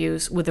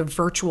interviews with a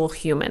virtual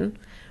human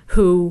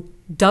who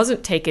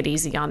doesn't take it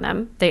easy on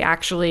them. They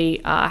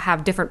actually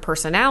have different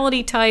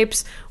personality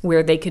types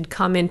where they could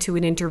come into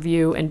an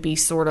interview and be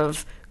sort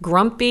of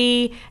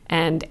grumpy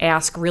and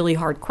ask really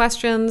hard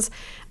questions.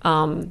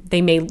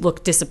 They may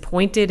look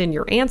disappointed in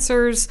your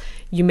answers.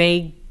 You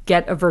may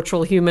get a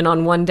virtual human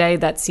on one day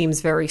that seems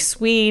very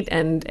sweet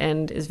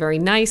and is very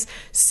nice.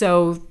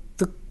 So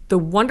the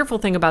wonderful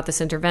thing about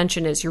this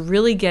intervention is you're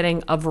really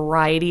getting a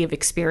variety of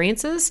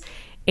experiences,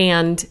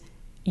 and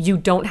you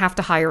don't have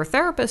to hire a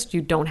therapist.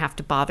 You don't have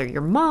to bother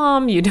your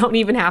mom. You don't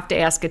even have to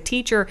ask a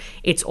teacher.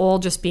 It's all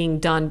just being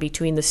done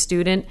between the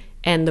student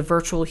and the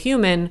virtual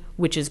human,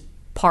 which is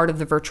part of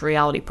the virtual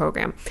reality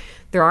program.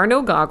 There are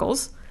no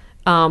goggles,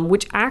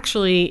 which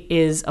actually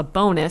is a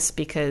bonus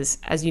because,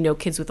 as you know,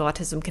 kids with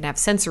autism can have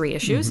sensory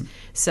issues.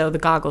 So the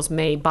goggles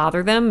may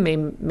bother them, may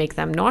make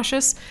them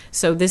nauseous.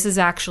 So this is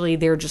actually,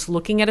 they're just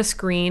looking at a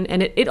screen,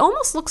 and it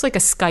almost looks like a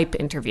Skype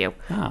interview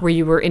where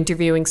you were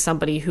interviewing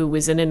somebody who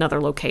was in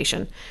another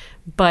location.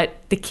 But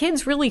the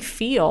kids really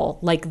feel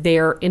like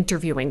they're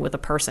interviewing with a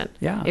person.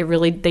 Yeah.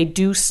 They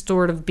do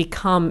sort of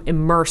become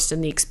immersed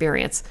in the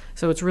experience.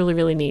 So it's really,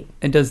 really neat.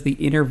 And does the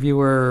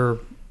interviewer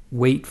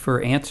wait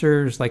for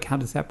answers? Like, how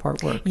does that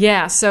part work?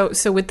 Yeah, so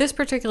with this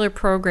particular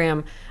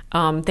program,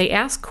 they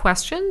ask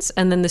questions,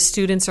 and then the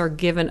students are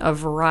given a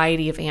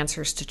variety of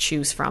answers to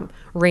choose from,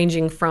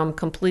 ranging from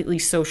completely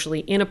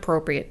socially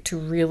inappropriate to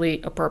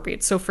really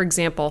appropriate. So, for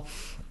example,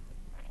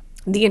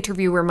 the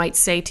interviewer might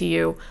say to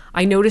you,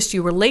 "I noticed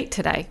you were late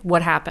today.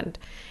 What happened?"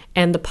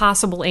 And the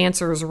possible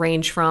answers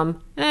range from,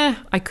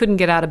 "I couldn't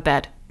get out of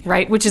bed,"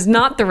 right? Which is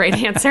not the right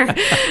answer,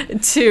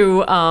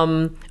 to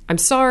I'm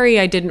sorry,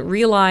 I didn't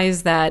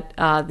realize that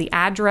the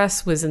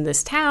address was in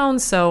this town,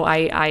 so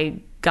I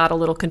got a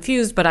little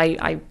confused, but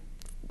I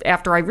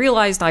after I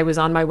realized, I was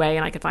on my way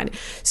and I could find it.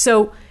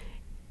 So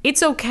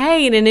it's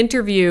okay in an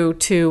interview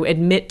to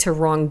admit to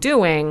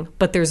wrongdoing,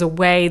 but there's a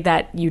way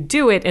that you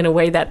do it in a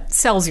way that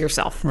sells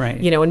yourself,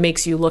 right? And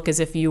makes you look as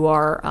if you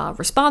are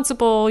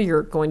responsible.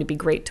 You're going to be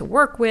great to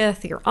work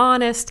with. You're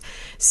honest.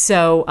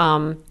 So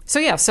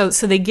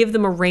they give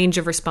them a range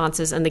of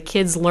responses, and the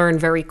kids learn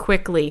very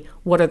quickly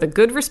what are the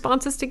good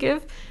responses to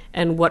give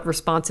and what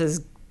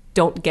responses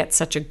don't get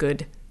such a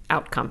good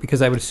outcome.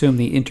 Because I would assume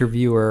the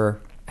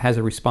interviewer has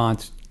a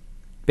response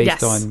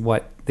based on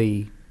what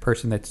the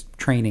person that's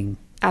training.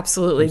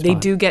 Absolutely. They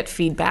do get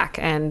feedback,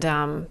 and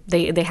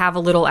they have a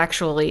little,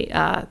 actually,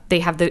 they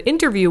have the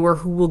interviewer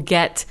who will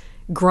get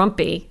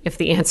grumpy if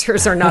the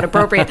answers are not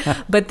appropriate.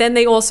 But then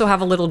they also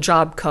have a little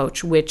job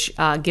coach, which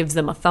gives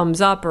them a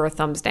thumbs up or a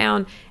thumbs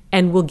down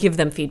and will give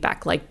them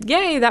feedback like,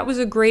 yay, that was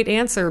a great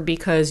answer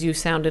because you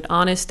sounded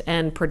honest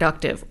and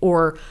productive.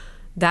 Or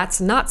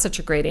that's not such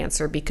a great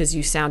answer because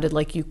you sounded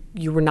like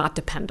you were not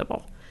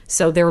dependable.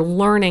 So they're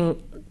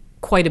learning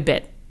quite a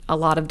bit. A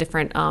lot of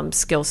different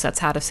skill sets,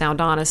 how to sound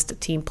honest, a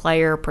team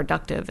player,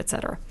 productive,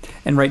 etc.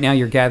 And right now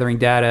you're gathering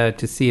data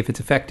to see if it's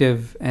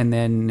effective, and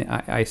then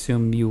I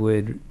assume you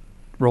would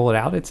roll it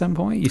out at some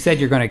point? You said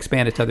you're going to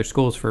expand it to other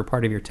schools for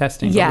part of your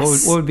testing.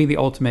 Yes. What would be the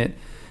ultimate,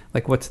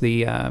 what's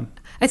the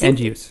end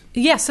use?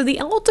 Yeah, so the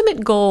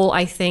ultimate goal,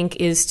 I think,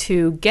 is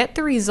to get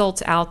the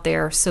results out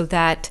there so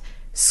that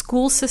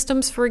school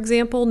systems, for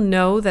example,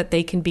 know that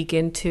they can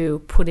begin to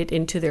put it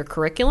into their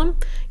curriculum.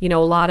 A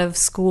lot of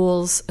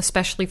schools,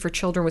 especially for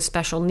children with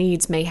special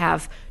needs, may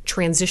have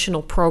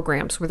transitional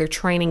programs where they're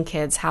training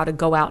kids how to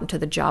go out into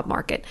the job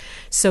market.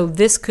 So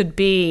this could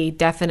be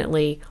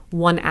definitely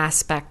one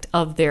aspect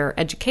of their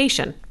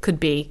education, could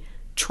be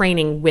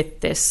training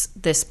with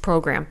this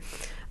program.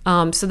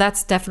 So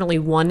that's definitely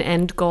one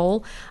end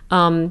goal.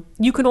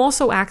 You can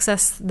also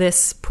access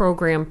this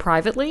program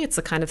privately. It's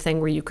the kind of thing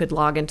where you could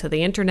log into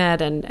the internet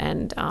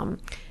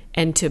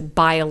and to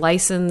buy a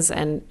license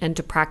and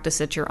to practice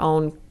at your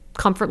own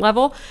comfort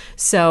level.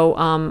 So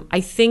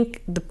I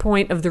think the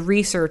point of the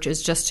research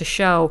is just to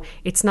show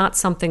it's not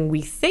something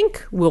we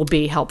think will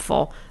be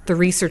helpful. The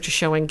research is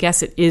showing,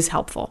 yes, it is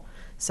helpful.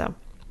 So.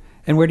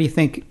 And where do you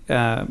think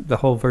the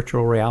whole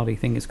virtual reality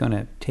thing is going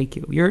to take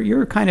you?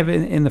 You're kind of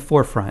in the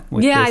forefront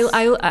with this.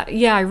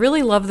 I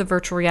really love the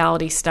virtual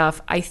reality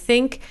stuff. I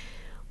think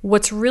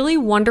what's really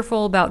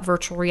wonderful about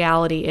virtual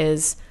reality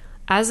is,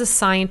 as a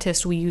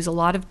scientist, we use a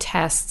lot of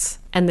tests,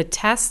 and the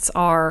tests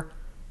are,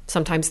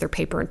 sometimes they're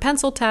paper and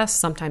pencil tests,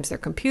 sometimes they're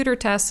computer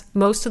tests.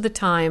 Most of the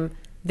time,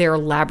 they're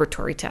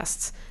laboratory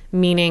tests,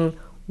 meaning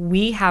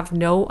we have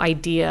no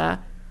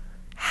idea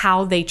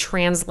how they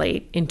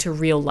translate into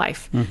real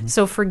life. Mm-hmm.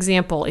 So for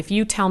example, if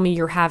you tell me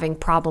you're having a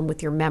problem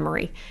with your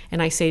memory,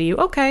 and I say to you,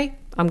 okay,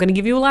 I'm going to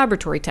give you a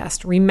laboratory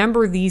test.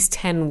 Remember these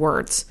 10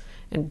 words,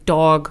 and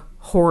dog,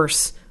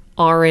 horse,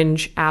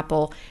 orange,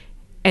 apple,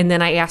 and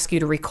then I ask you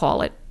to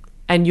recall it,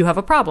 and you have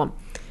a problem.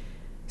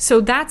 So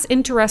that's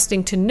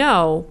interesting to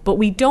know, but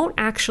we don't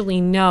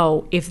actually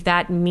know if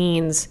that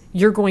means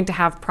you're going to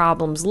have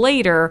problems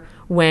later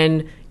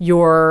when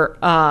your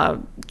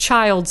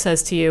child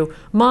says to you,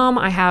 Mom,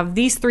 I have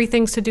these 3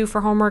 things to do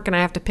for homework, and I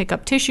have to pick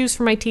up tissues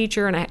for my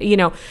teacher,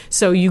 and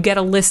so you get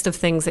a list of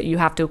things that you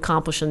have to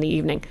accomplish in the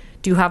evening.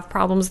 Do you have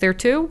problems there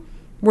too?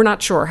 We're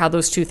not sure how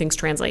those 2 things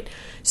translate.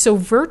 So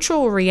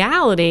virtual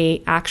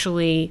reality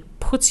actually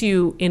puts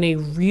you in a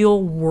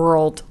real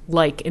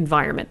world-like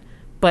environment,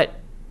 but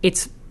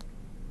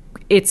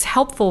it's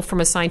helpful from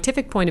a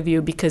scientific point of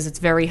view because it's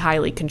very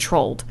highly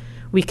controlled.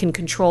 We can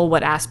control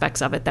what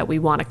aspects of it that we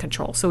want to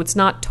control. So it's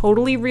not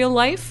totally real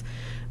life,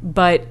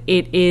 but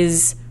it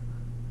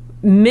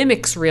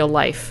mimics real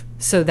life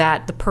so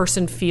that the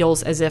person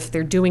feels as if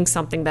they're doing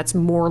something that's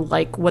more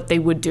like what they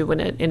would do in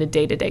a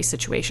day-to-day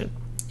situation.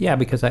 Yeah,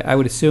 because I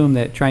would assume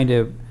that trying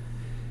to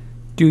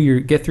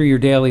get through your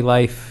daily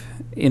life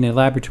in a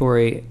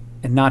laboratory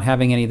and not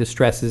having any of the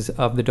stresses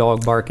of the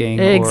dog barking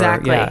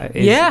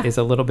is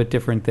a little bit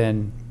different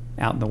than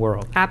out in the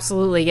world.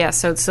 Absolutely,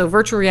 yes. So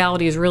virtual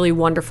reality is really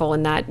wonderful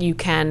in that you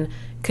can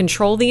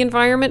control the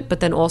environment, but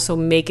then also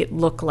make it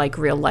look like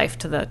real life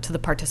to the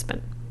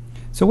participant.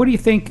 So what do you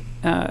think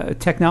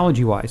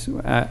technology-wise?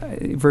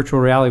 Virtual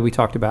reality we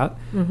talked about,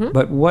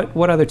 but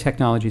what other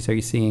technologies are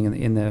you seeing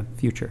in the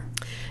future?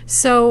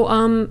 So,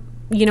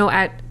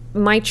 at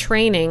my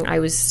training, I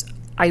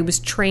was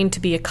trained to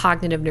be a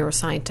cognitive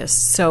neuroscientist.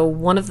 So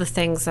one of the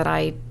things that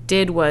I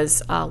did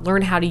was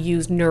learn how to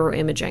use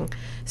neuroimaging.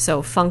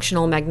 So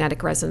functional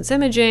magnetic resonance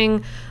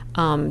imaging,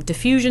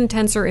 diffusion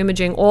tensor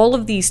imaging, all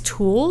of these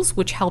tools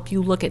which help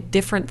you look at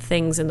different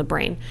things in the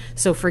brain.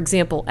 So for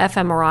example,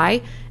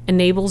 fMRI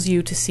enables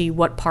you to see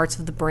what parts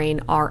of the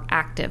brain are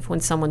active when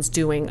someone's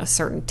doing a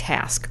certain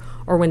task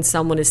or when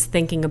someone is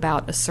thinking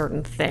about a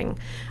certain thing.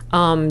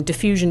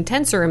 Diffusion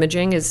tensor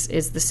imaging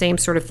is the same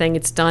sort of thing.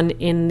 It's done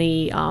in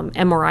the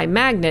MRI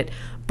magnet,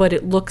 but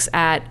it looks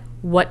at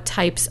what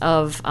types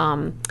of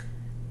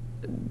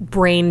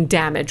brain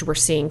damage we're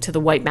seeing to the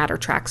white matter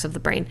tracts of the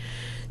brain.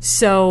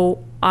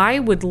 So I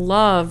would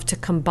love to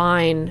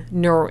combine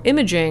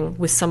neuroimaging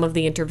with some of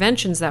the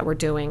interventions that we're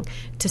doing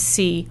to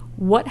see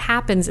what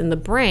happens in the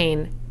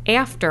brain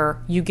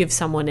after you give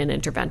someone an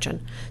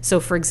intervention. So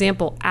for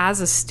example,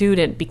 as a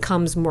student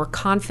becomes more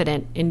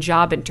confident in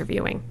job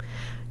interviewing,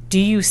 do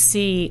you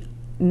see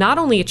not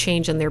only a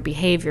change in their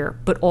behavior,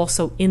 but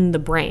also in the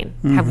brain?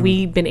 Mm-hmm. Have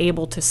we been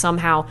able to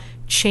somehow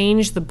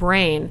change the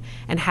brain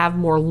and have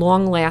more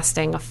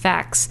long-lasting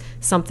effects,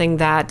 something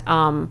that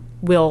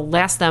will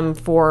last them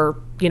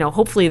for,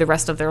 hopefully the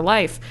rest of their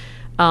life?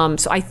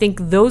 So I think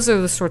those are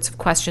the sorts of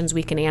questions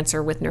we can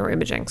answer with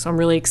neuroimaging. So I'm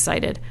really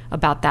excited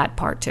about that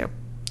part too.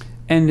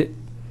 And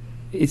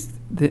is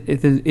the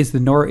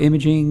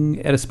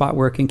neuroimaging at a spot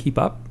where it can keep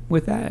up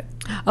with that?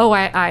 Oh,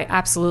 I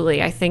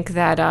absolutely. I think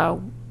that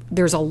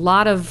there's a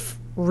lot of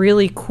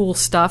really cool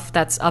stuff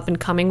that's up and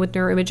coming with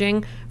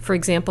neuroimaging. For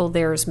example,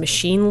 there's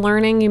machine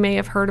learning you may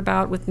have heard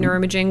about with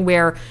neuroimaging,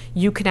 where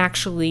you can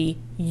actually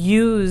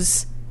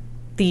use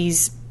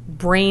these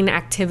brain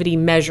activity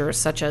measures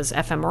such as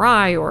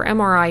fMRI or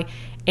MRI,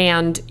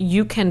 and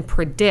you can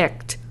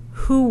predict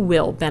who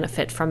will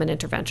benefit from an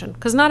intervention.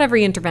 Because not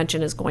every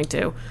intervention is going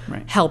to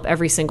help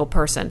every single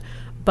person.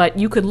 But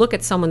you could look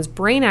at someone's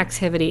brain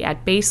activity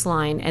at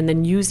baseline, and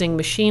then using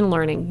machine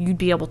learning, you'd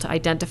be able to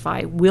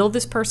identify, will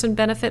this person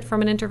benefit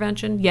from an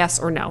intervention? Yes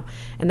or no.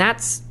 And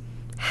that's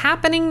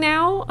happening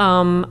now.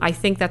 I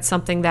think that's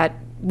something that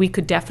we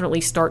could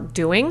definitely start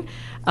doing.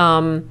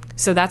 So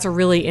that's a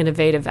really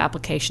innovative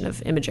application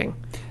of imaging.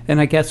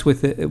 And I guess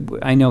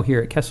I know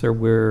here at Kessler,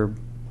 we're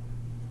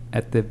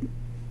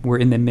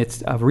in the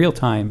midst of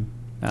real-time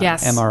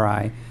yes.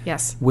 MRI,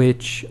 yes,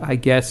 which I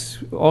guess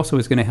also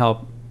is going to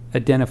help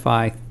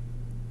identify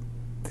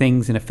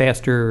things in a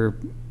faster,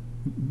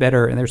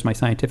 better, and there's my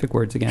scientific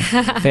words again,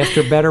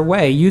 faster, better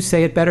way. You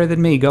say it better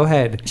than me. Go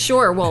ahead.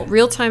 Sure. Well,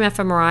 real-time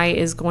fMRI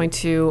is going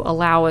to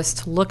allow us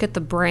to look at the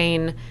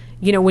brain.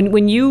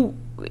 When you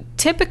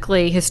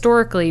typically,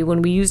 historically,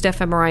 when we used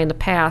fMRI in the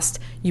past,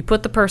 you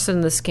put the person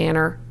in the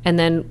scanner and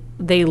then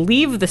they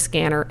leave the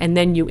scanner and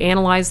then you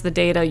analyze the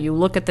data, you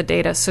look at the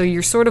data. So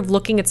you're sort of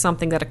looking at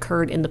something that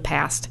occurred in the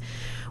past.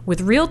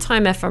 With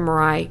real-time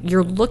fMRI,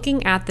 you're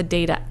looking at the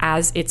data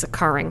as it's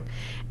occurring.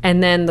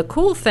 And then the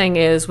cool thing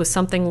is with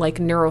something like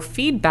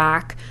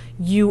neurofeedback,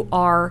 you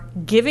are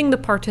giving the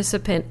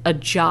participant a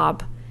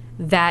job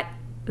that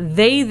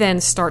they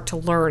then start to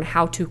learn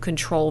how to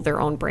control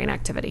their own brain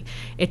activity.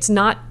 It's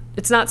not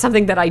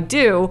something that I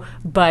do,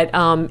 but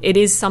it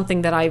is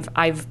something that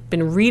I've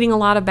been reading a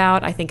lot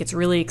about. I think it's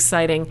really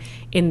exciting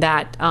in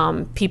that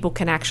people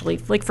can actually,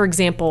 like for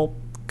example,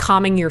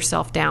 calming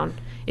yourself down.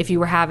 If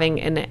you were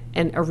having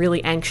a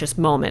really anxious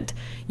moment,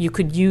 you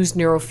could use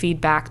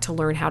neurofeedback to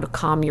learn how to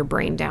calm your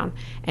brain down.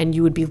 And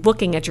you would be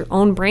looking at your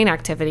own brain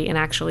activity and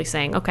actually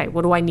saying, okay,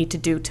 what do I need to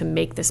do to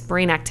make this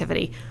brain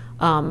activity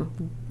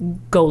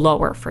go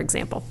lower, for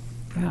example?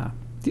 Yeah,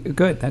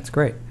 good. That's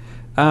great.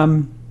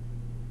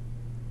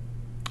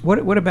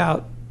 What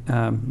about,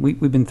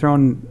 we've been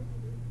throwing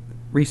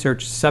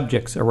research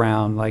subjects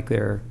around like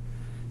they're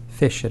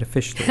fish at a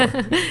fish store.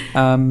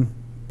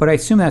 But I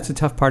assume that's a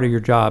tough part of your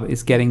job,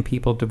 is getting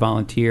people to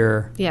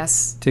volunteer.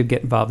 Yes. To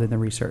get involved in the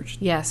research.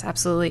 Yes,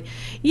 absolutely.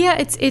 Yeah,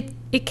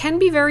 it can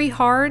be very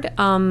hard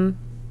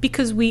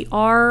because we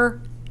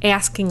are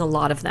asking a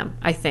lot of them,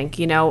 I think.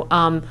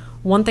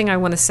 One thing I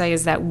want to say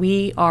is that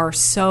we are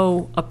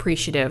so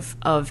appreciative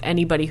of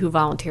anybody who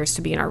volunteers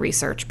to be in our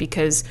research,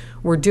 because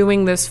we're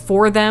doing this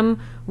for them.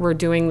 We're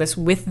doing this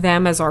with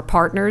them as our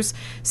partners.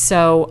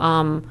 So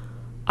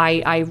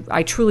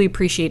I truly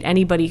appreciate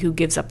anybody who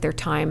gives up their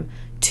time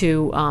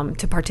to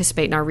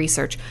participate in our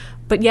research.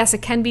 But yes,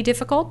 it can be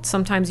difficult.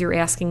 Sometimes you're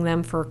asking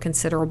them for a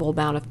considerable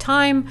amount of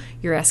time.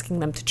 You're asking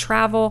them to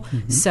travel.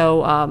 Mm-hmm.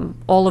 So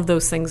all of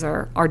those things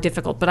are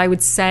difficult. But I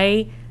would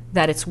say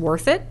that it's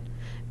worth it,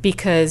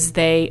 because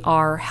they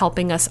are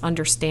helping us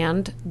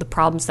understand the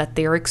problems that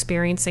they're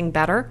experiencing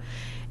better.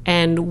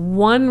 And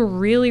one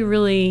really,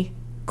 really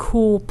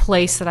cool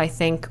place that I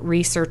think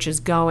research is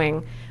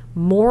going,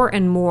 more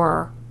and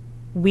more,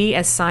 we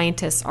as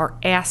scientists are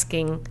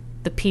asking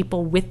the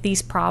people with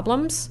these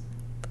problems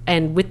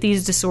and with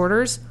these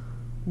disorders,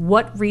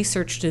 what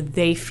research do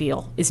they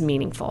feel is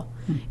meaningful?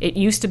 It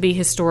used to be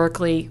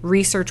historically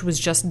research was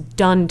just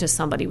done to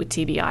somebody with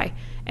TBI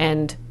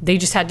and they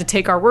just had to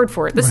take our word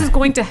for it. This is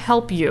going to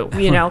help you,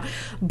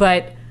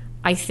 But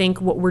I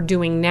think what we're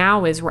doing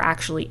now is we're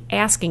actually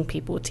asking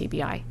people with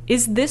TBI,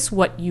 is this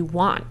what you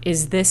want?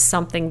 Is this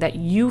something that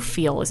you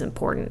feel is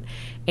important?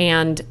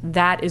 And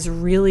that is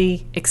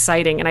really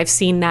exciting. And I've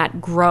seen that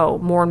grow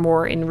more and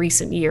more in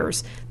recent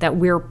years, that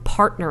we're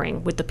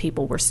partnering with the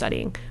people we're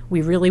studying.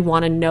 We really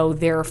want to know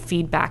their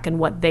feedback and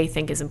what they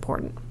think is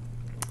important.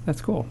 That's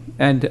cool.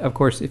 And of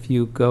course, if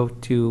you go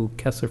to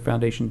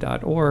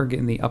KesslerFoundation.org,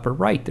 in the upper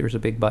right, there's a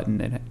big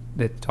button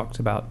that talks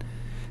about,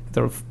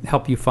 that'll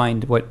help you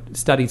find what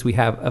studies we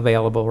have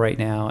available right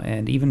now,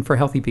 and even for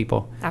healthy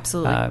people.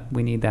 Absolutely.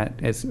 We need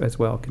that as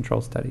well,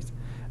 control studies.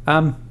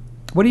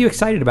 What are you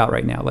excited about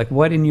right now? Like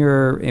what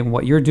in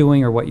what you're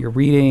doing or what you're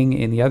reading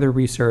in the other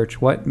research,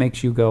 what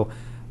makes you go,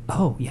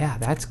 oh yeah,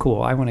 that's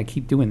cool. I want to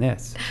keep doing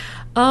this.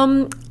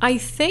 I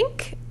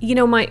think,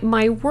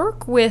 my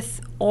work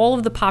with all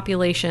of the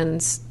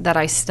populations that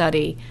I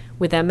study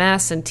with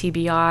MS and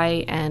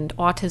TBI and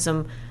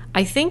autism,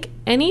 I think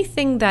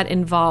anything that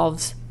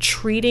involves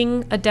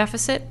treating a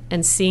deficit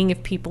and seeing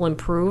if people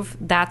improve,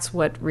 that's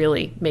what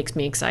really makes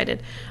me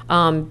excited.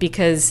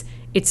 Because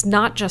it's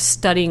not just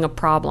studying a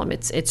problem;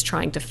 it's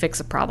trying to fix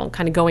a problem.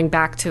 Kind of going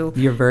back to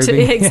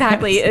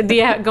exactly,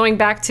 going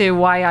back to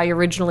why I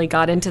originally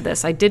got into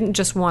this. I didn't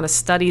just want to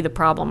study the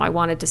problem; I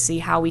wanted to see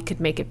how we could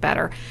make it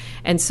better.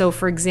 And so,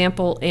 for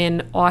example,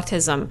 in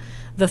autism,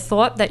 the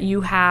thought that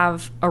you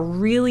have a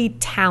really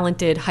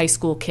talented high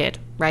school kid,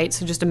 right?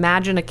 So just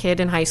imagine a kid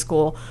in high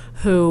school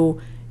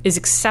who is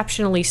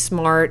exceptionally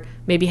smart,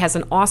 maybe has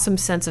an awesome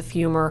sense of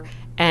humor,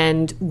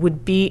 and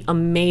would be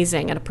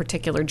amazing at a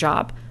particular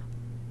job,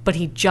 but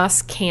he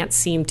just can't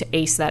seem to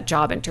ace that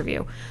job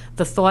interview.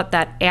 The thought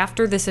that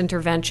after this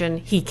intervention,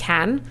 he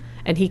can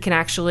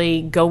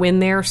actually go in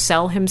there,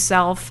 sell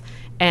himself,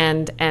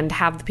 and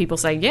have the people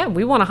say, yeah,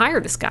 we want to hire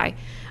this guy.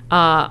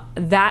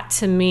 That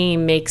to me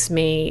makes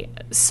me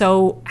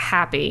so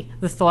happy.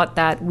 The thought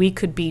that we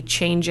could be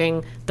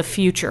changing the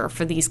future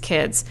for these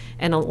kids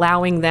and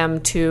allowing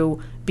them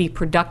to be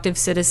productive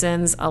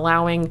citizens,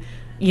 allowing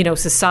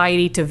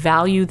society to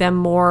value them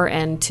more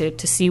and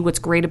to see what's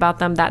great about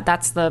them.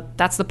 That's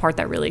the part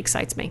that really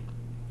excites me.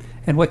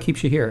 And what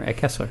keeps you here at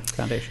Kessler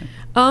Foundation?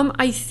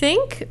 I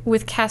think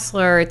with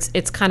Kessler,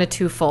 it's kind of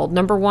twofold.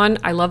 Number one,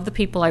 I love the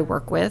people I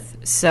work with.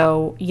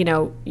 So,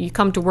 you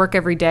come to work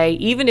every day,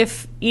 even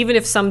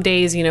if some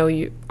days,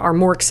 you are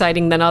more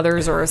exciting than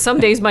others, or some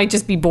days might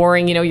just be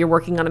boring, you're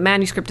working on a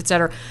manuscript, et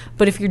cetera.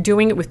 But if you're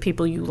doing it with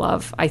people you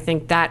love, I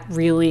think that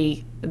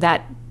really,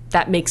 that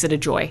makes it a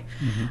joy.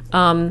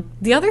 Mm-hmm.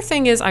 The other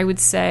thing is, I would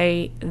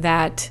say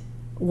that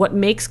what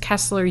makes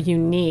Kessler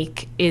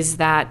unique is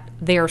that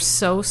they are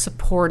so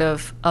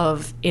supportive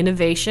of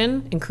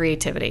innovation and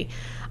creativity.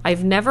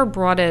 I've never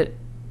brought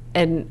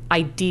an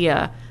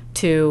idea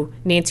to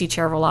Nancy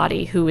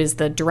Cervellati, who is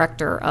the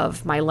director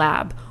of my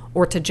lab,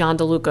 or to John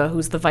DeLuca,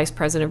 who's the vice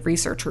president of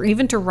research, or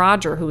even to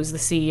Roger, who is the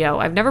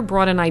CEO. I've never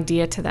brought an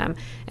idea to them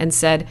and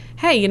said,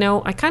 hey,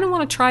 I kind of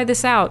want to try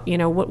this out.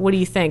 What do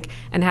you think?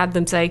 And have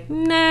them say,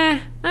 nah,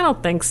 I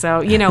don't think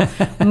so.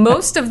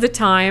 Most of the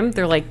time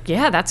they're like,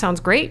 yeah, that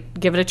sounds great.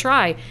 Give it a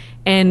try.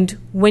 And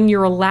when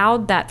you're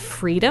allowed that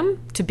freedom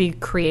to be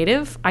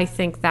creative, I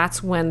think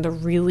that's when the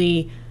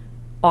really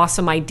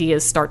awesome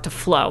ideas start to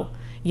flow.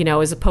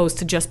 As opposed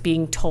to just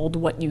being told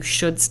what you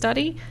should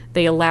study,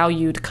 they allow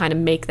you to kind of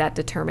make that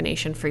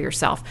determination for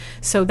yourself.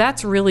 So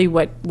that's really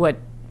what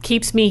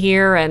keeps me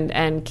here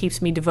and keeps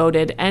me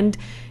devoted. And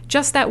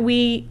just that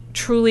we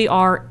truly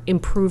are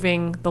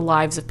improving the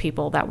lives of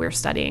people that we're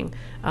studying.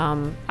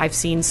 I've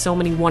seen so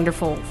many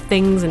wonderful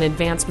things and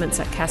advancements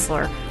at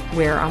Kessler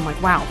where I'm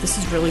like, wow, this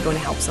is really going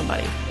to help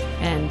somebody.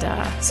 And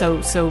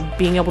so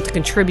being able to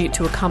contribute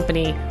to a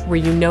company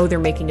where they're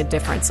making a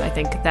difference, I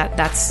think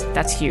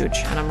that's huge.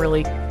 And I'm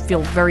really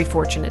feel very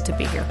fortunate to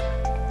be here.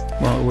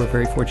 Well, we're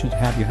very fortunate to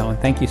have you, Helen.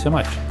 Thank you so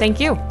much. Thank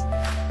you.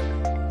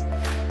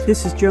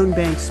 This is Joan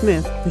Banks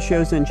Smith, the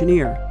show's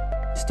engineer.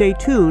 Stay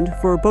tuned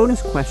for a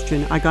bonus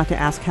question I got to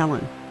ask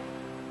Helen.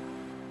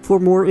 For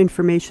more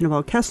information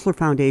about Kessler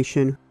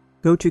Foundation,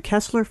 go to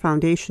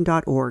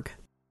kesslerfoundation.org.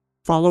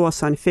 Follow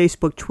us on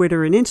Facebook,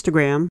 Twitter, and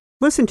Instagram.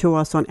 Listen to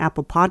us on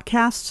Apple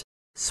Podcasts,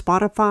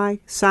 Spotify,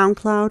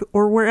 SoundCloud,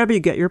 or wherever you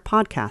get your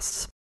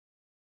podcasts.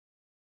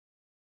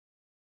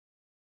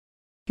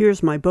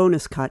 Here's my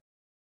bonus cut.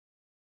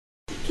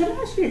 Can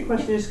I ask you a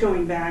question just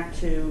going back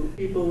to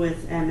people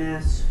with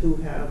MS who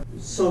have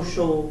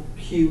social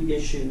cue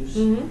issues?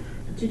 Mm-hmm.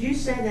 Did you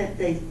say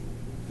that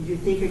you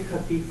think it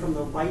could be from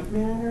the white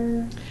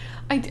matter?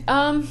 I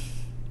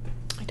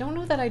don't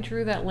know that I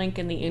drew that link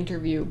in the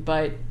interview,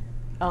 but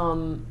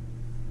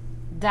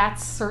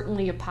that's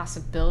certainly a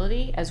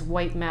possibility, as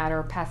white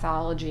matter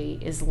pathology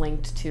is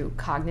linked to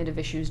cognitive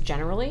issues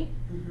generally.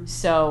 Mm-hmm.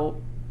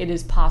 So it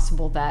is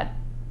possible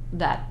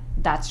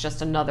that's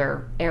just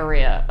another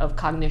area of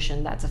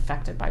cognition that's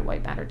affected by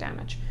white matter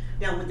damage.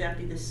 Now, would that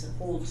be this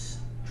holds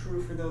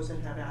true for those that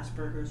have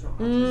Asperger's or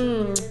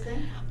autism or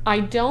anything? I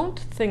don't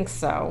think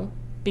so,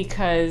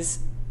 because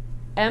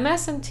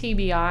MS and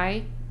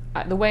TBI,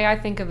 the way I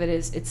think of it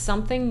is it's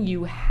something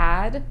you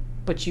had,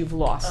 but you've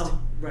lost.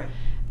 Oh, right.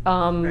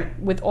 Right.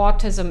 With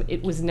autism,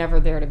 it was never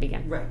there to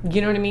begin. Right.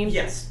 You know what I mean?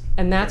 Yes.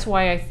 And that's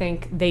why I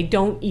think they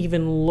don't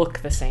even look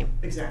the same.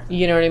 Exactly.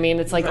 You know what I mean?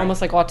 It's like right.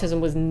 almost like autism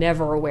was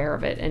never aware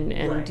of it. And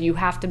right. You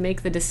have to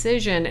make the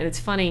decision. And it's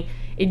funny,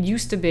 it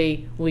used to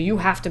be, well, you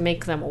have to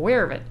make them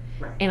aware of it.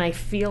 Right. And I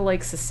feel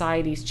like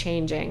society's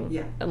changing.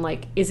 Yeah. And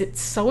like, is it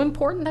so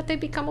important that they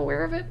become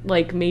aware of it?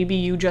 Like maybe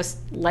you just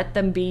let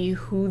them be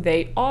who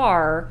they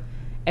are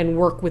and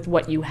work with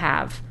what you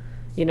have.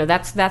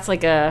 That's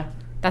like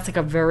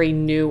a very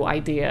new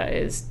idea,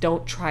 is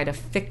don't try to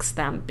fix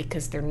them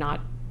because they're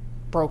not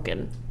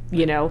broken,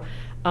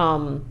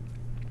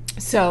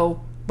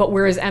 So, but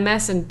whereas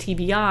MS and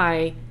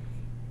TBI,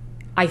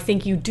 I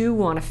think you do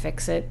want to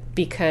fix it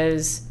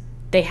because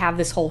they have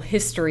this whole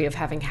history of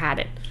having had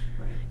it,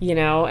 you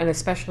know, and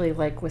especially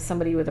like with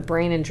somebody with a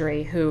brain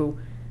injury who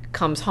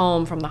comes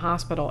home from the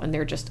hospital and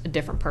they're just a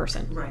different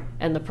person. Right.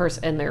 And the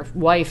person and their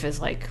wife is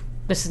like,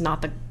 this is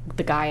not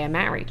the guy I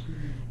married.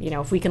 Mm-hmm. You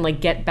know, if we can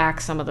like get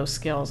back some of those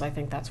skills, I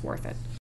think that's worth it.